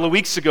talked a couple of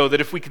weeks ago that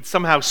if we could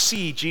somehow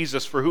see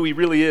Jesus for who he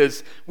really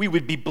is, we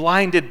would be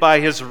blinded by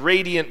his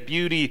radiant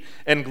beauty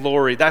and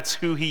glory. That's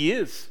who he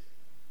is.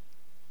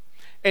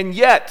 And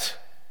yet,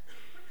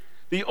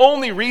 the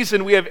only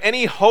reason we have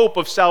any hope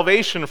of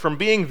salvation from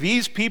being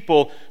these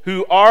people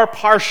who are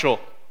partial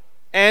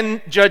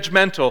and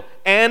judgmental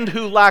and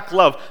who lack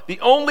love, the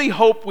only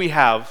hope we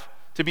have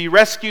to be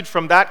rescued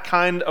from that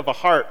kind of a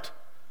heart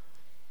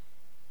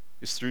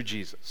is through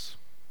Jesus,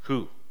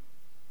 who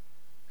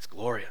is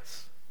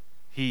glorious.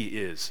 He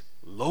is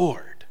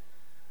Lord,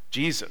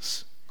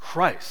 Jesus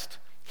Christ.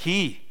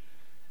 He,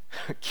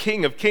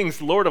 King of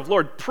Kings, Lord of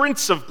Lords,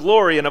 Prince of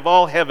glory and of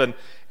all heaven.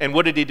 And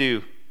what did he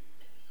do?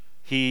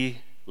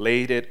 He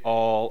laid it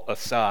all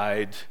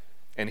aside,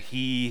 and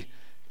he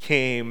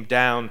came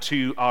down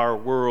to our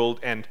world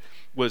and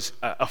was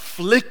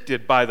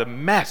afflicted by the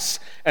mess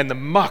and the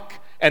muck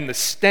and the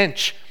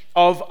stench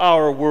of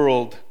our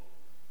world.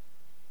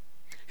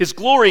 His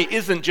glory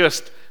isn't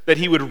just that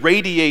he would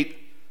radiate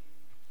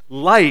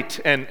light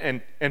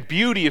and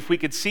beauty if we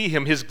could see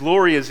him. His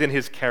glory is in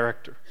his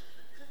character.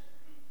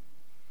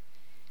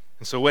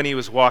 And so when he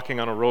was walking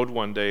on a road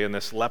one day, and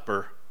this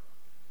leper,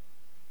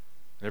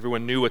 and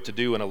everyone knew what to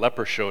do when a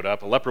leper showed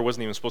up. A leper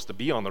wasn't even supposed to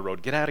be on the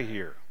road. Get out of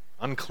here.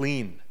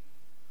 Unclean.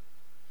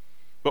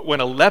 But when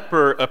a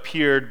leper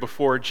appeared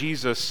before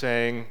Jesus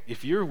saying,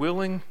 if you're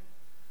willing,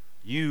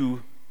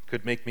 you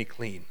could make me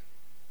clean.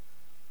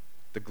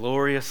 The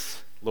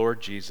glorious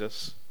Lord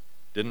Jesus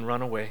didn't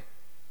run away.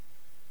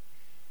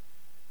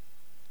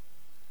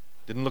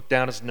 Didn't look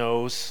down his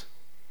nose.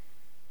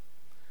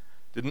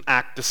 Didn't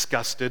act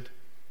disgusted.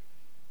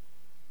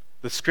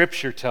 The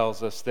scripture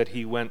tells us that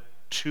he went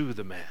to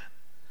the man.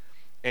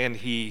 And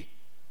he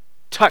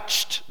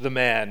touched the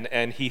man,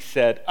 and he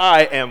said,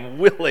 I am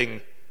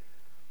willing.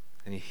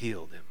 And he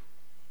healed him.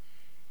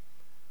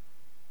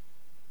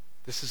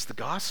 This is the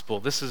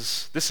gospel. This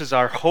is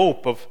our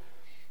hope of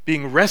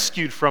being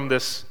rescued from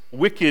this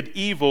wicked,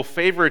 evil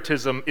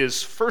favoritism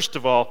is, first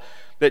of all,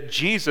 that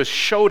Jesus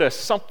showed us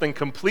something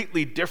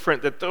completely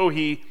different, that though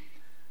he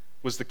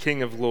was the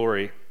King of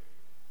glory,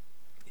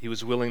 he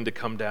was willing to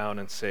come down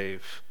and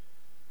save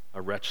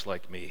a wretch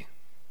like me.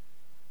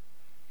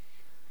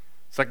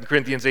 2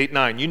 Corinthians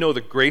 8:9, you know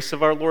the grace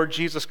of our Lord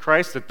Jesus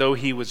Christ, that though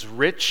he was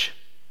rich,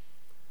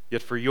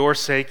 yet for your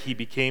sake he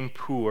became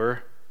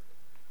poor,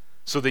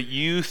 so that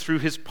you through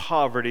his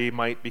poverty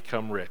might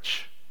become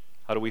rich.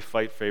 How do we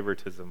fight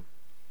favoritism?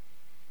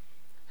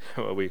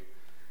 Well, we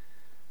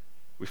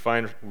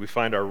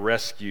find our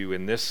rescue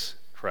in this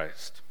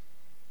Christ.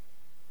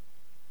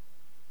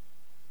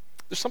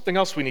 There's something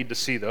else we need to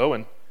see, though,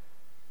 and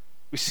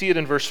we see it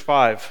in verse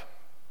 5.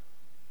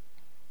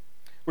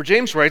 Where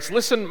James writes,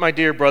 listen, my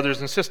dear brothers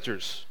and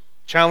sisters,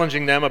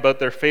 challenging them about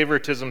their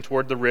favoritism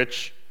toward the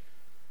rich,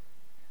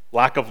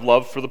 lack of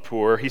love for the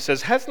poor. He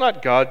says, has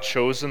not God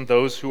chosen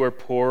those who are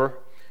poor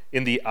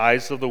in the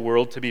eyes of the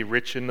world to be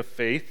rich in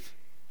faith,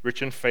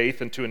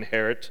 and to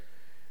inherit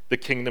the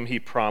kingdom he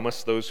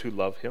promised those who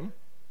love him?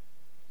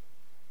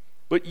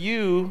 But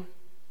you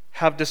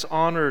have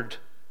dishonored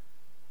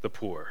the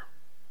poor.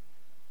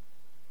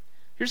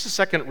 Here's the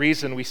second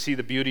reason we see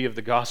the beauty of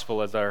the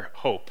gospel as our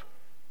hope,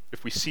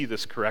 if we see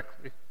this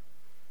correctly.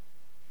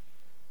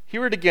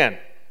 Hear it again.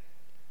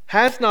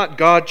 Has not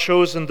God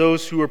chosen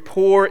those who are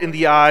poor in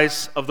the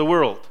eyes of the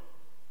world?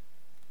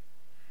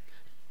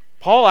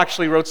 Paul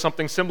actually wrote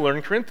something similar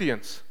in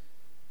Corinthians.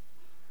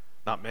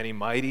 Not many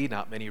mighty,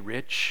 not many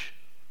rich.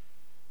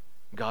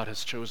 God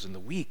has chosen the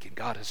weak, and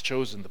God has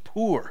chosen the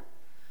poor.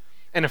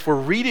 And if we're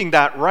reading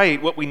that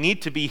right, what we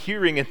need to be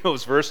hearing in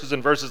those verses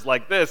and verses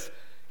like this,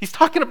 he's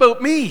talking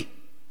about me.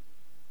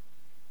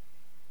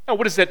 Now,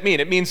 what does that mean?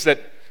 It means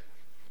that,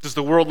 does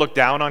the world look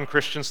down on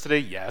Christians today?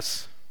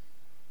 Yes.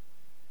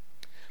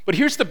 But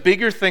here's the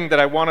bigger thing that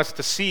I want us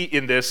to see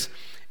in this,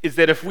 is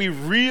that if we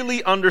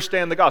really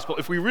understand the gospel,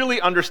 if we really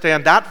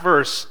understand that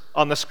verse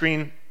on the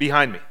screen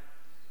behind me,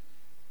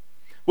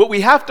 what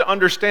we have to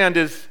understand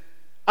is,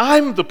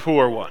 I'm the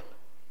poor one.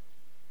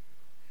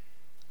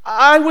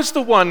 I was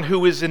the one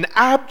who is in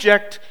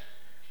abject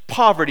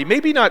poverty,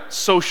 maybe not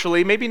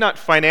socially, maybe not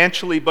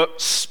financially, but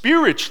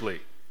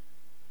spiritually.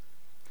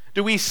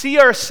 Do we see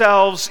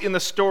ourselves in the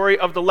story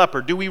of the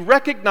leper? Do we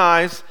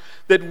recognize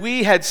that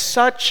we had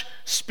such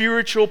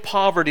spiritual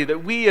poverty,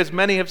 that we, as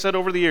many have said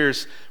over the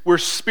years, were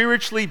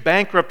spiritually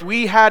bankrupt?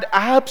 We had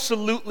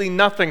absolutely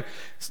nothing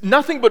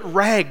but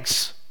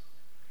rags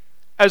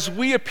as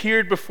we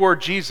appeared before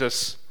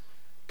Jesus,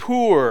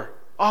 poor,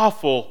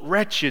 awful,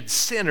 wretched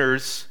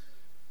sinners,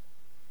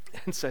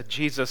 and said,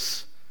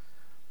 Jesus,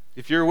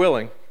 if you're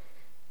willing,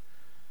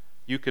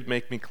 you could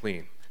make me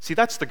clean. See,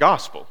 that's the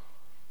gospel.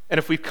 And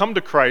if we've come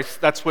to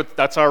Christ,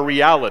 that's our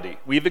reality.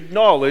 We've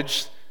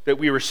acknowledged that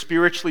we were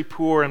spiritually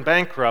poor and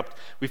bankrupt.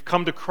 We've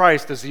come to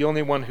Christ as the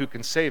only one who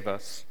can save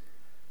us.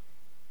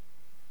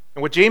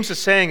 And what James is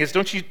saying is,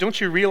 don't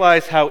you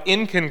realize how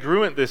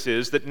incongruent this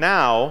is, that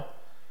now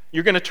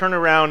you're going to turn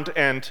around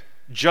and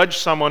judge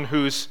someone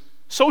who's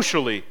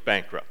socially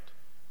bankrupt,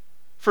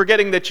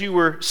 forgetting that you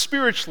were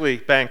spiritually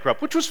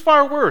bankrupt, which was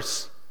far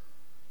worse.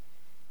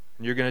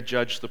 And you're going to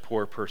judge the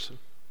poor person.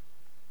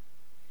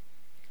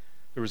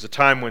 There was a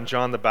time when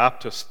John the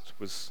Baptist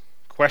was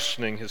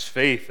questioning his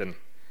faith, and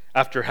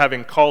after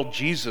having called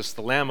Jesus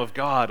the Lamb of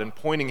God and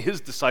pointing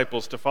his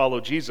disciples to follow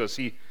Jesus,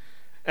 he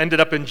ended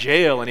up in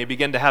jail and he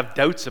began to have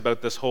doubts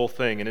about this whole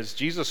thing. And is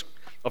Jesus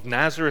of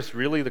Nazareth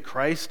really the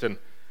Christ? And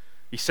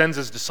he sends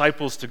his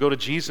disciples to go to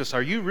Jesus.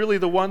 Are you really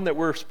the one that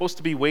we're supposed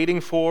to be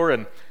waiting for?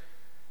 And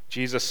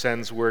Jesus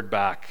sends word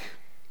back.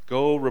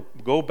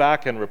 Go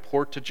back and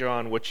report to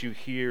John what you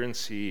hear and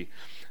see.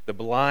 The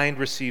blind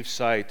receive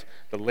sight,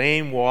 the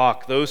lame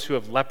walk, those who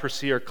have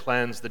leprosy are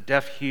cleansed, the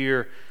deaf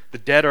hear, the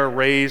dead are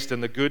raised,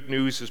 and the good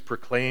news is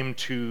proclaimed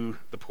to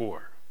the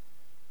poor.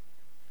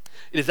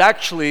 It is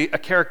actually a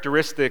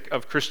characteristic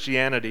of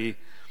Christianity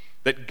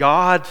that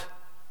God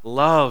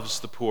loves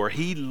the poor.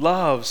 He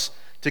loves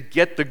to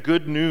get the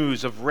good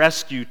news of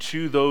rescue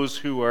to those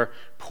who are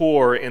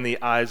poor in the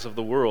eyes of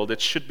the world.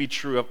 It should be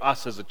true of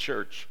us as a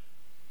church.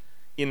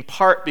 In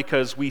part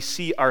because we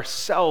see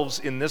ourselves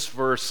in this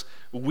verse.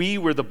 We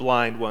were the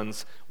blind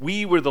ones.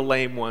 We were the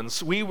lame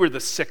ones. We were the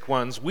sick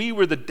ones. We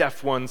were the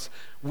deaf ones.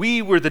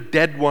 We were the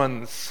dead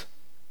ones.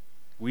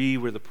 We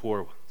were the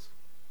poor ones.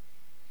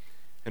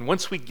 And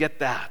once we get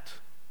that,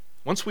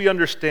 once we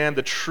understand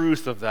the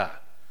truth of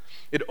that,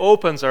 it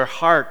opens our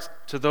heart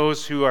to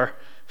those who are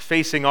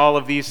facing all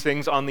of these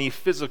things on the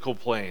physical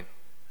plane.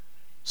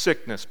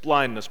 Sickness,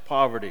 blindness,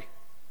 poverty.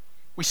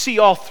 We see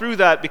all through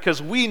that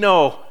because we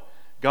know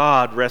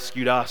God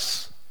rescued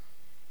us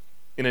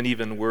in an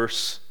even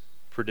worse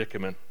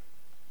predicament.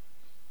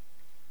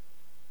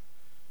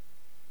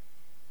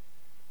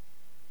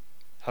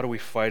 How do we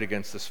fight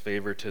against this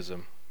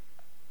favoritism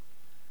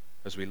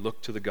as we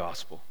look to the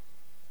gospel?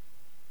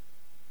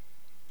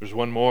 There's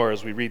one more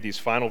as we read these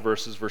final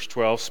verses, verse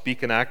 12.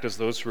 Speak and act as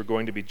those who are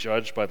going to be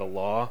judged by the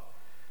law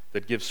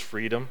that gives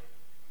freedom.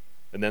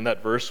 And then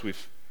that verse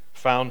we've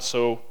found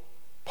so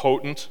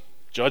potent.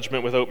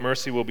 Judgment without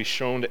mercy will be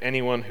shown to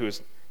anyone who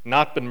has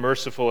not been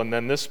merciful. And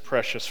then this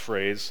precious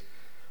phrase,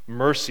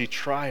 mercy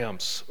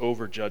triumphs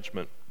over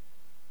judgment.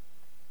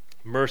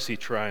 Mercy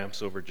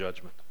triumphs over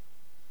judgment.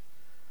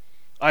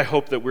 I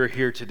hope that we're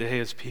here today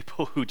as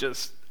people who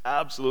just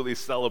absolutely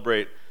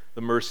celebrate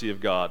the mercy of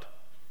God.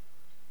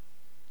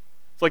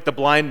 It's like the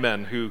blind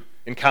men who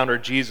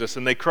encountered Jesus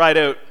and they cried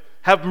out,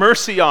 "Have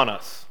mercy on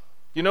us."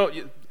 You know,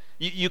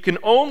 you can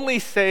only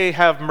say,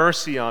 "Have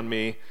mercy on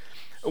me,"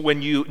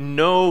 when you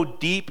know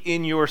deep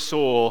in your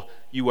soul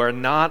you are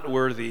not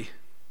worthy. Do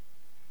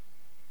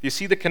you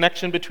see the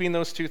connection between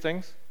those two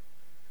things?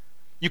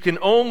 You can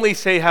only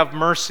say, "Have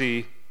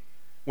mercy,"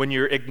 when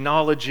you're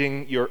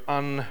acknowledging your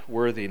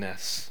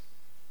unworthiness.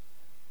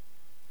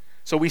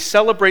 So we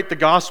celebrate the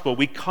gospel.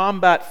 We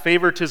combat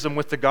favoritism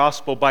with the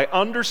gospel by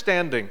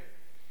understanding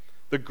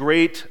the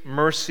great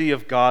mercy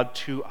of God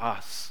to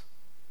us.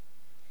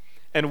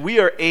 And we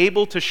are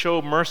able to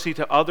show mercy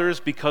to others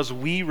because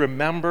we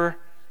remember,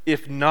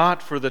 if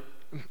not for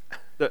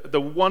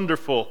the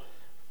wonderful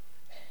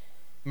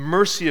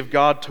mercy of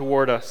God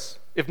toward us,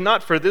 if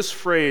not for this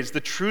phrase,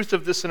 the truth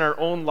of this in our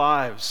own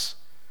lives,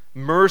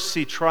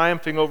 mercy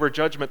triumphing over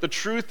judgment. The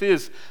truth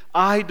is,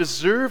 I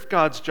deserve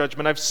God's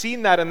judgment. I've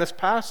seen that in this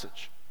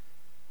passage.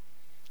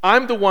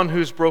 I'm the one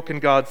who's broken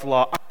God's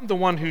law. I'm the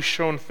one who's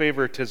shown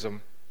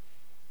favoritism.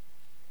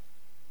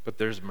 But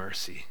there's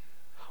mercy.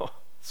 Oh,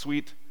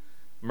 sweet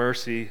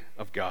mercy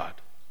of God.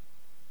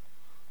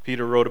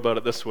 Peter wrote about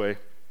it this way: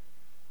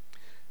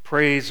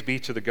 Praise be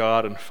to the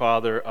God and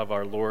Father of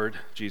our Lord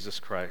Jesus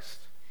Christ.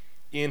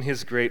 In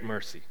his great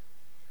mercy,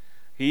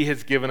 he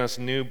has given us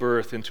new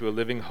birth into a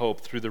living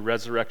hope through the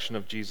resurrection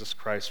of Jesus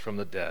Christ from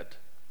the dead.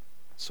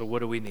 So what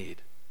do we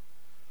need?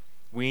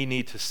 We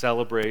need to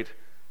celebrate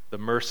the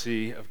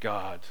mercy of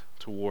God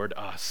toward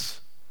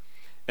us.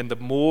 And the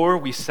more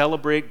we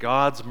celebrate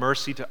God's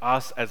mercy to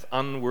us as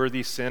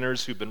unworthy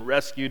sinners who've been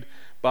rescued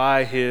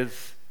by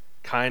his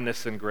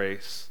kindness and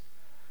grace,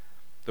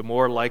 the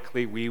more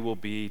likely we will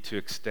be to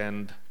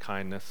extend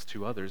kindness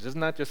to others.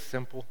 Isn't that just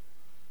simple?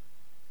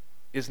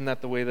 Isn't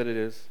that the way that it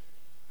is?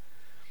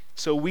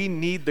 So we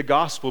need the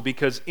gospel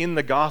because in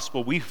the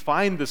gospel we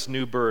find this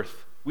new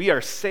birth. We are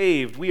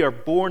saved. We are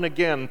born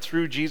again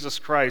through Jesus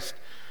Christ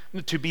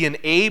to be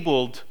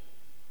enabled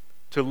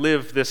to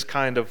live this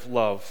kind of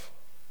love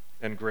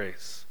and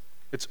grace.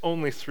 It's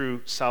only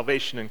through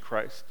salvation in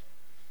Christ.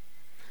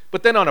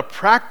 But then on a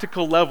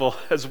practical level,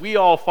 as we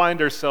all find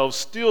ourselves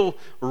still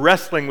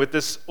wrestling with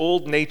this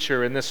old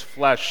nature and this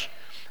flesh,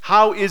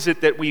 how is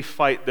it that we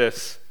fight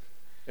this?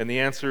 And the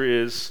answer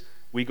is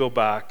we go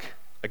back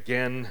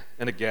again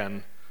and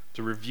again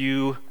to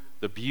review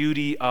the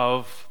beauty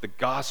of the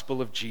gospel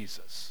of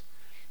Jesus.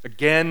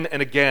 Again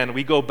and again,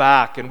 we go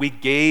back and we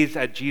gaze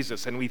at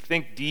Jesus and we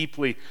think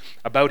deeply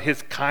about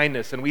his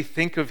kindness and we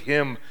think of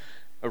him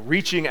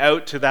reaching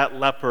out to that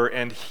leper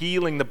and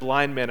healing the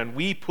blind man, and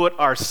we put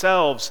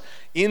ourselves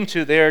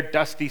into their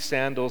dusty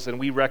sandals and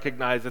we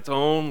recognize it's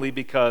only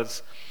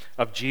because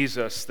of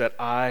Jesus that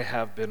I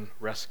have been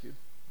rescued.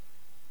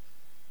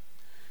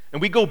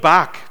 And we go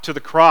back to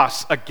the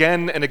cross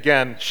again and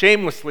again,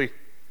 shamelessly.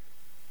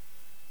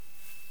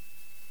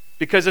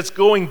 Because it's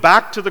going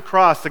back to the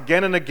cross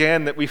again and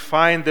again that we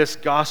find this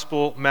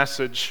gospel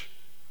message.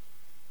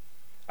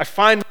 I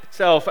find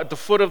myself at the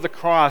foot of the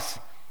cross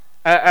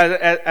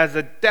as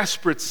a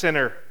desperate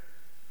sinner.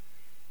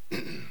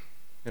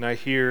 And I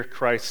hear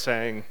Christ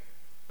saying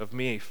of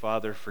me,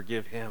 Father,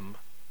 forgive him.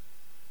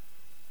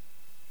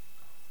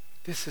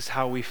 This is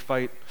how we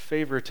fight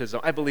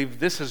favoritism. I believe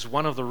this is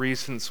one of the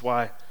reasons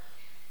why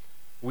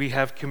we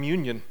have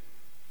communion.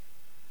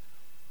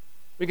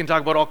 We can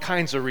talk about all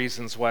kinds of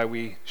reasons why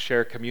we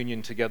share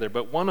communion together,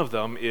 but one of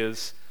them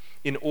is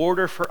in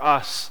order for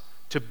us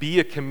to be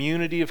a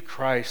community of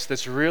Christ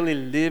that's really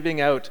living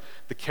out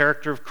the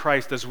character of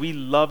Christ as we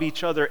love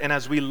each other and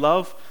as we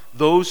love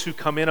those who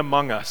come in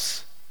among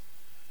us.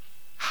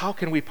 How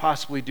can we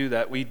possibly do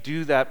that? We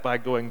do that by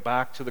going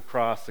back to the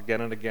cross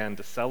again and again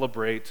to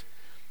celebrate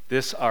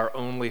this, our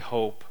only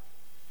hope.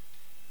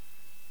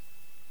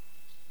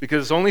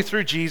 Because it's only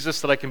through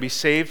Jesus that I can be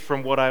saved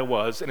from what I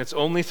was, and it's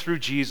only through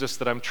Jesus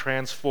that I'm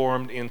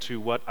transformed into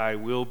what I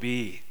will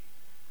be.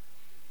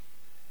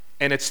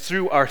 And it's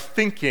through our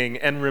thinking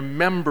and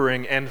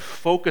remembering and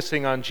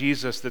focusing on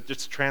Jesus that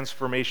this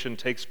transformation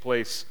takes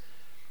place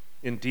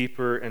in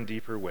deeper and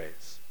deeper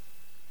ways.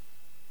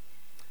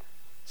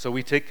 So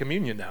we take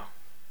communion now.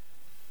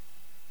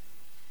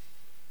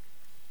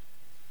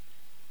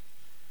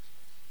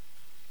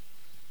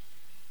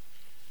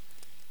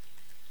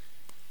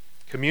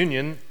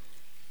 Communion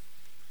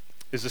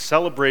is a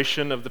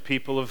celebration of the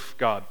people of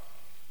God.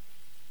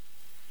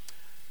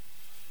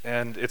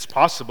 And it's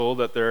possible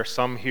that there are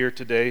some here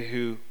today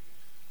who,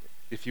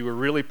 if you were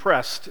really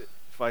pressed,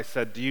 if I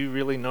said, do you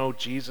really know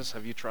Jesus?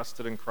 Have you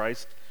trusted in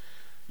Christ?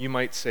 You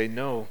might say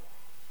no.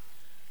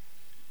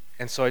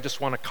 And so I just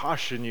want to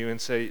caution you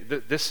and say,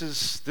 this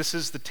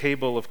is the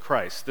table of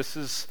Christ. This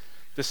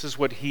is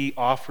what he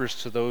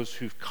offers to those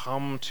who've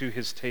come to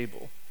his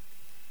table.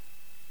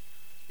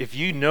 If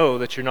you know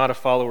that you're not a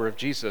follower of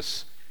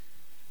Jesus,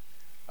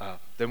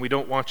 then we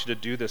don't want you to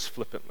do this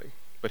flippantly.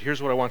 But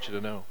here's what I want you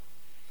to know.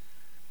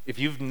 If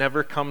you've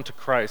never come to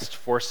Christ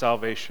for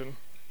salvation,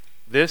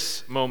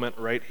 this moment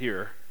right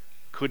here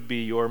could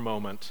be your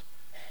moment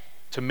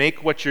to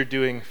make what you're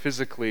doing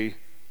physically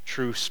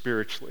true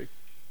spiritually.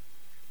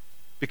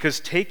 Because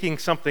taking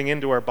something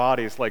into our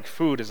bodies like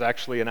food is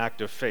actually an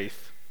act of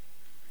faith.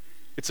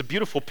 It's a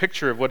beautiful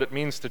picture of what it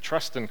means to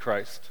trust in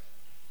Christ.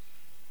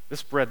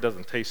 This bread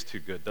doesn't taste too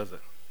good, does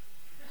it?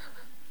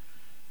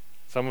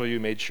 Some of you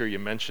made sure you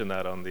mentioned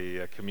that on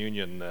the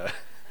communion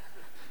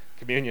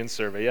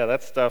survey. Yeah,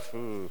 that stuff,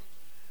 ooh.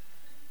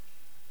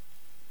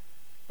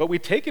 But we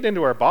take it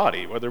into our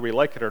body, whether we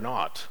like it or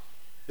not.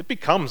 It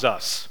becomes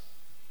us.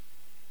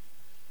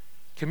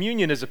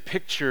 Communion is a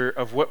picture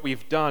of what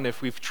we've done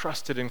if we've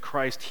trusted in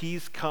Christ.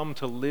 He's come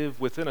to live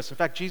within us. In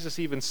fact, Jesus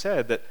even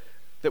said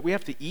that we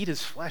have to eat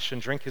his flesh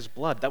and drink his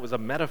blood. That was a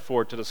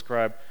metaphor to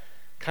describe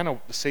kind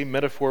of the same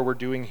metaphor we're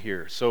doing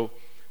here. So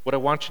what I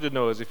want you to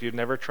know is if you've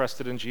never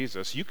trusted in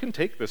Jesus, you can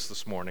take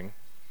this morning.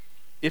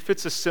 If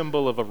it's a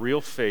symbol of a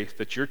real faith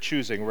that you're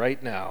choosing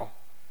right now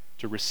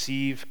to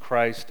receive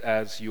Christ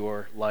as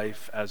your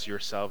life, as your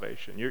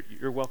salvation,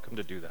 you're welcome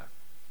to do that.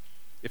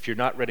 If you're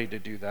not ready to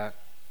do that,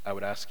 I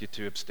would ask you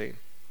to abstain.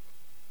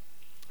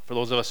 For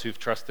those of us who've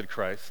trusted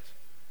Christ,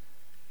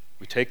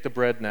 we take the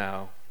bread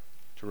now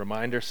to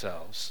remind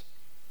ourselves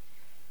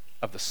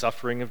of the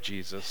suffering of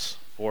Jesus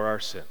for our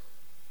sin.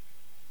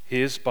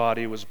 His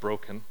body was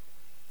broken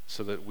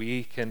so that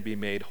we can be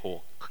made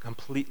whole,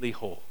 completely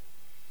whole.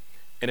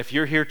 And if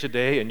you're here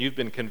today and you've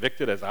been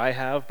convicted, as I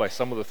have, by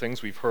some of the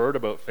things we've heard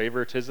about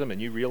favoritism, and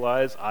you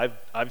realize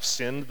I've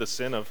sinned the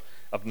sin of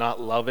not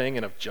loving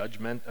and of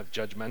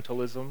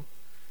judgmentalism,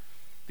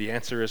 the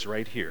answer is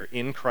right here.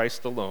 In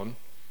Christ alone,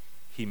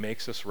 he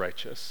makes us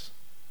righteous.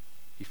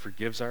 He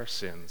forgives our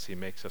sins. He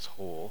makes us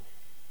whole.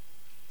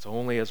 It's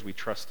only as we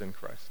trust in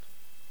Christ.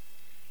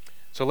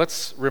 So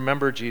let's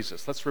remember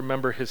Jesus. Let's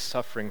remember his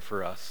suffering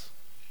for us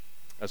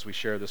as we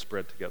share this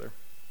bread together.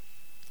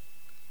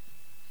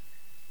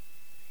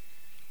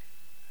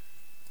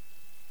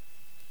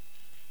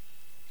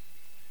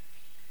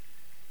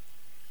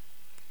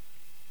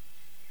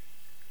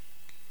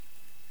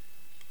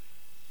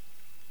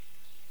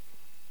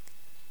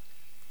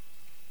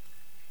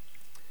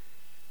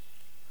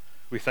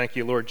 We thank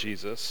you, Lord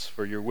Jesus,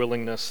 for your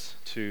willingness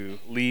to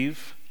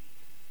leave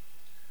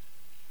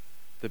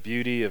the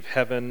beauty of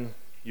heaven,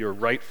 your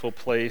rightful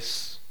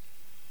place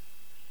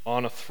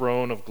on a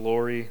throne of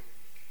glory.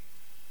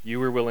 You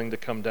were willing to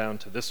come down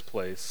to this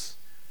place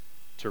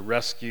to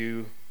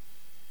rescue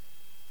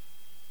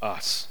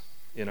us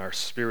in our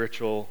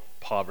spiritual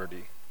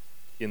poverty,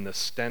 in the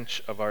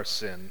stench of our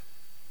sin.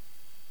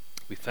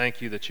 We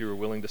thank you that you were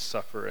willing to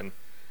suffer and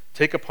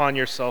take upon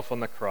yourself on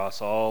the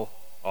cross all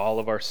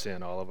of our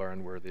sin, all of our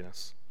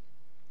unworthiness.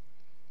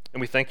 And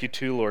we thank you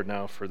too, Lord,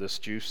 now for this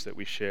juice that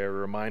we share, a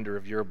reminder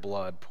of your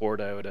blood poured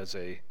out as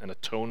an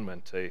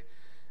atonement, a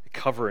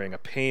covering, a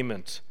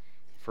payment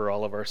for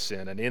all of our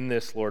sin. And in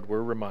this, Lord,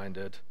 we're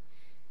reminded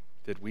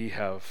that we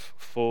have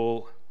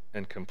full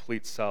and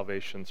complete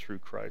salvation through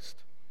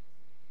Christ.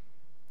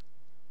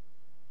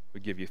 We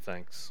give you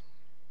thanks.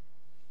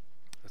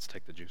 Let's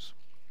take the juice.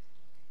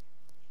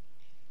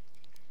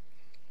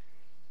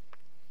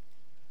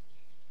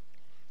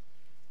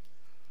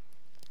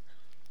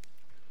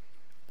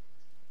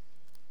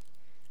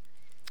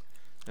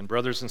 And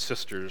brothers and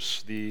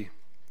sisters,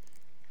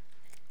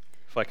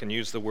 if I can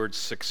use the word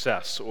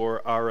success,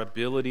 or our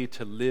ability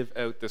to live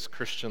out this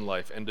Christian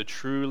life and to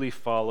truly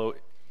follow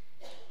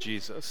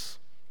Jesus,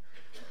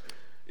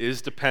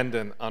 is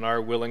dependent on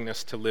our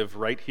willingness to live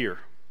right here.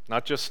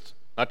 Not just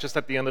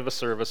at the end of a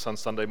service on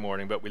Sunday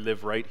morning, but we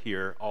live right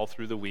here all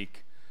through the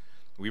week.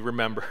 We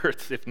remember,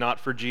 if not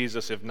for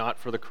Jesus, if not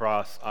for the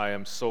cross, I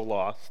am so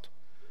lost.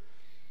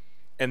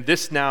 And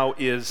this now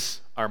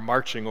is our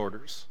marching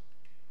orders.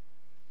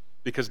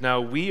 Because now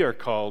we are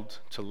called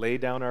to lay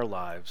down our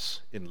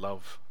lives in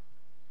love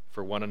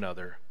for one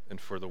another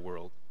and for the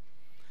world.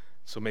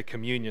 So may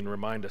communion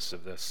remind us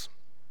of this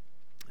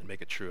and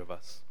make it true of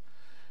us.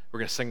 We're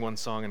going to sing one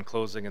song in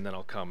closing, and then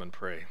I'll come and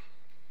pray.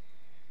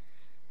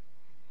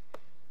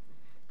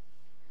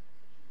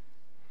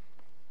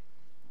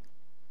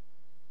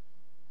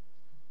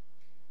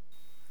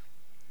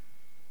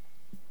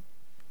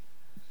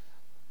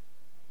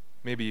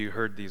 Maybe you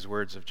heard these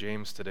words of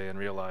James today and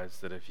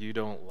realized that if you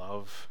don't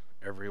love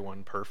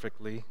everyone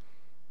perfectly,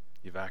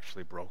 you've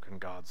actually broken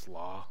God's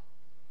law,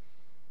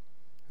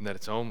 and that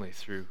it's only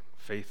through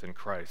faith in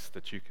Christ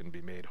that you can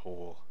be made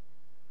whole.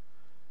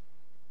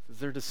 Is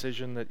there a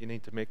decision that you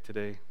need to make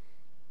today?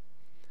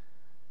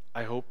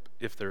 I hope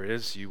if there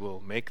is, you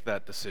will make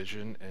that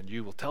decision and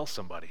you will tell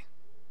somebody.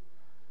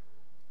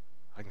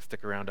 I can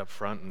stick around up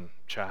front and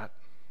chat.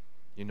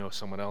 You know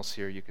someone else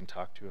here you can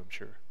talk to, I'm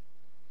sure.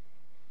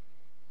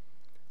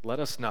 Let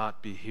us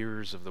not be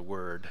hearers of the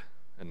word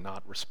and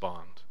not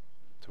respond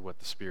to what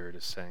the Spirit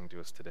is saying to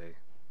us today.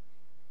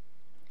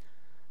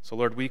 So,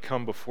 Lord, we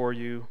come before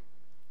you.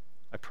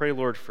 I pray,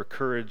 Lord, for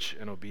courage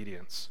and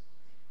obedience,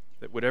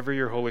 that whatever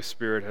your Holy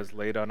Spirit has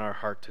laid on our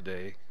heart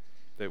today,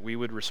 that we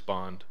would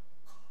respond.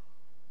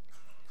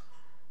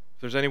 If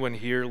there's anyone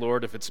here,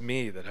 Lord, if it's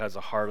me that has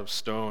a heart of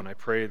stone, I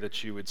pray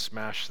that you would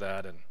smash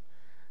that and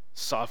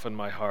soften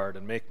my heart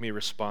and make me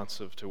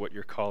responsive to what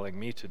you're calling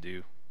me to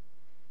do.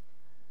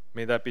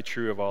 May that be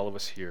true of all of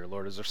us here.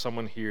 Lord, is there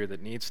someone here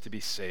that needs to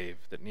be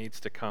saved, that needs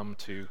to come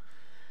to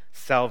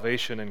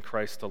salvation in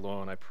Christ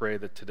alone? I pray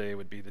that today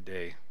would be the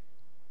day.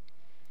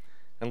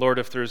 And Lord,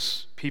 if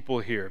there's people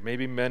here,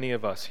 maybe many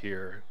of us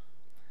here,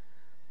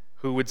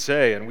 who would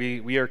say, and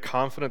we are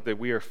confident that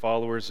we are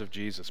followers of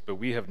Jesus, but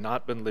we have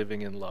not been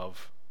living in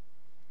love.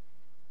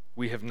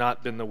 We have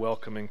not been the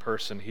welcoming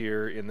person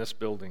here in this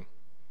building.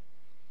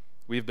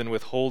 We've been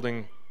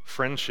withholding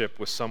friendship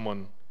with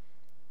someone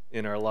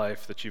in our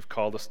life that you've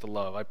called us to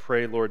love. I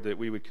pray, Lord, that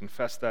we would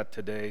confess that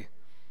today,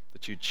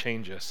 that you'd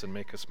change us and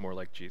make us more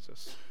like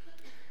Jesus.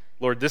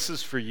 Lord, this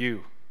is for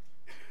you.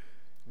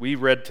 We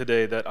read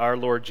today that our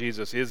Lord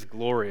Jesus is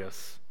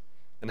glorious.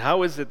 And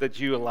how is it that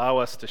you allow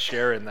us to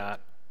share in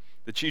that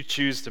you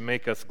choose to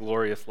make us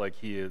glorious like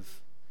he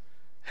is?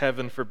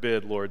 Heaven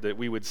forbid, Lord, that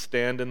we would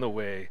stand in the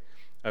way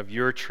of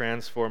your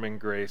transforming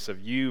grace, of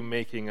you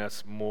making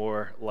us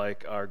more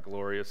like our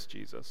glorious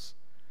Jesus.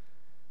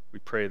 We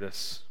pray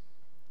this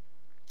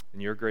in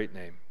your great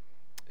name.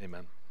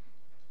 Amen.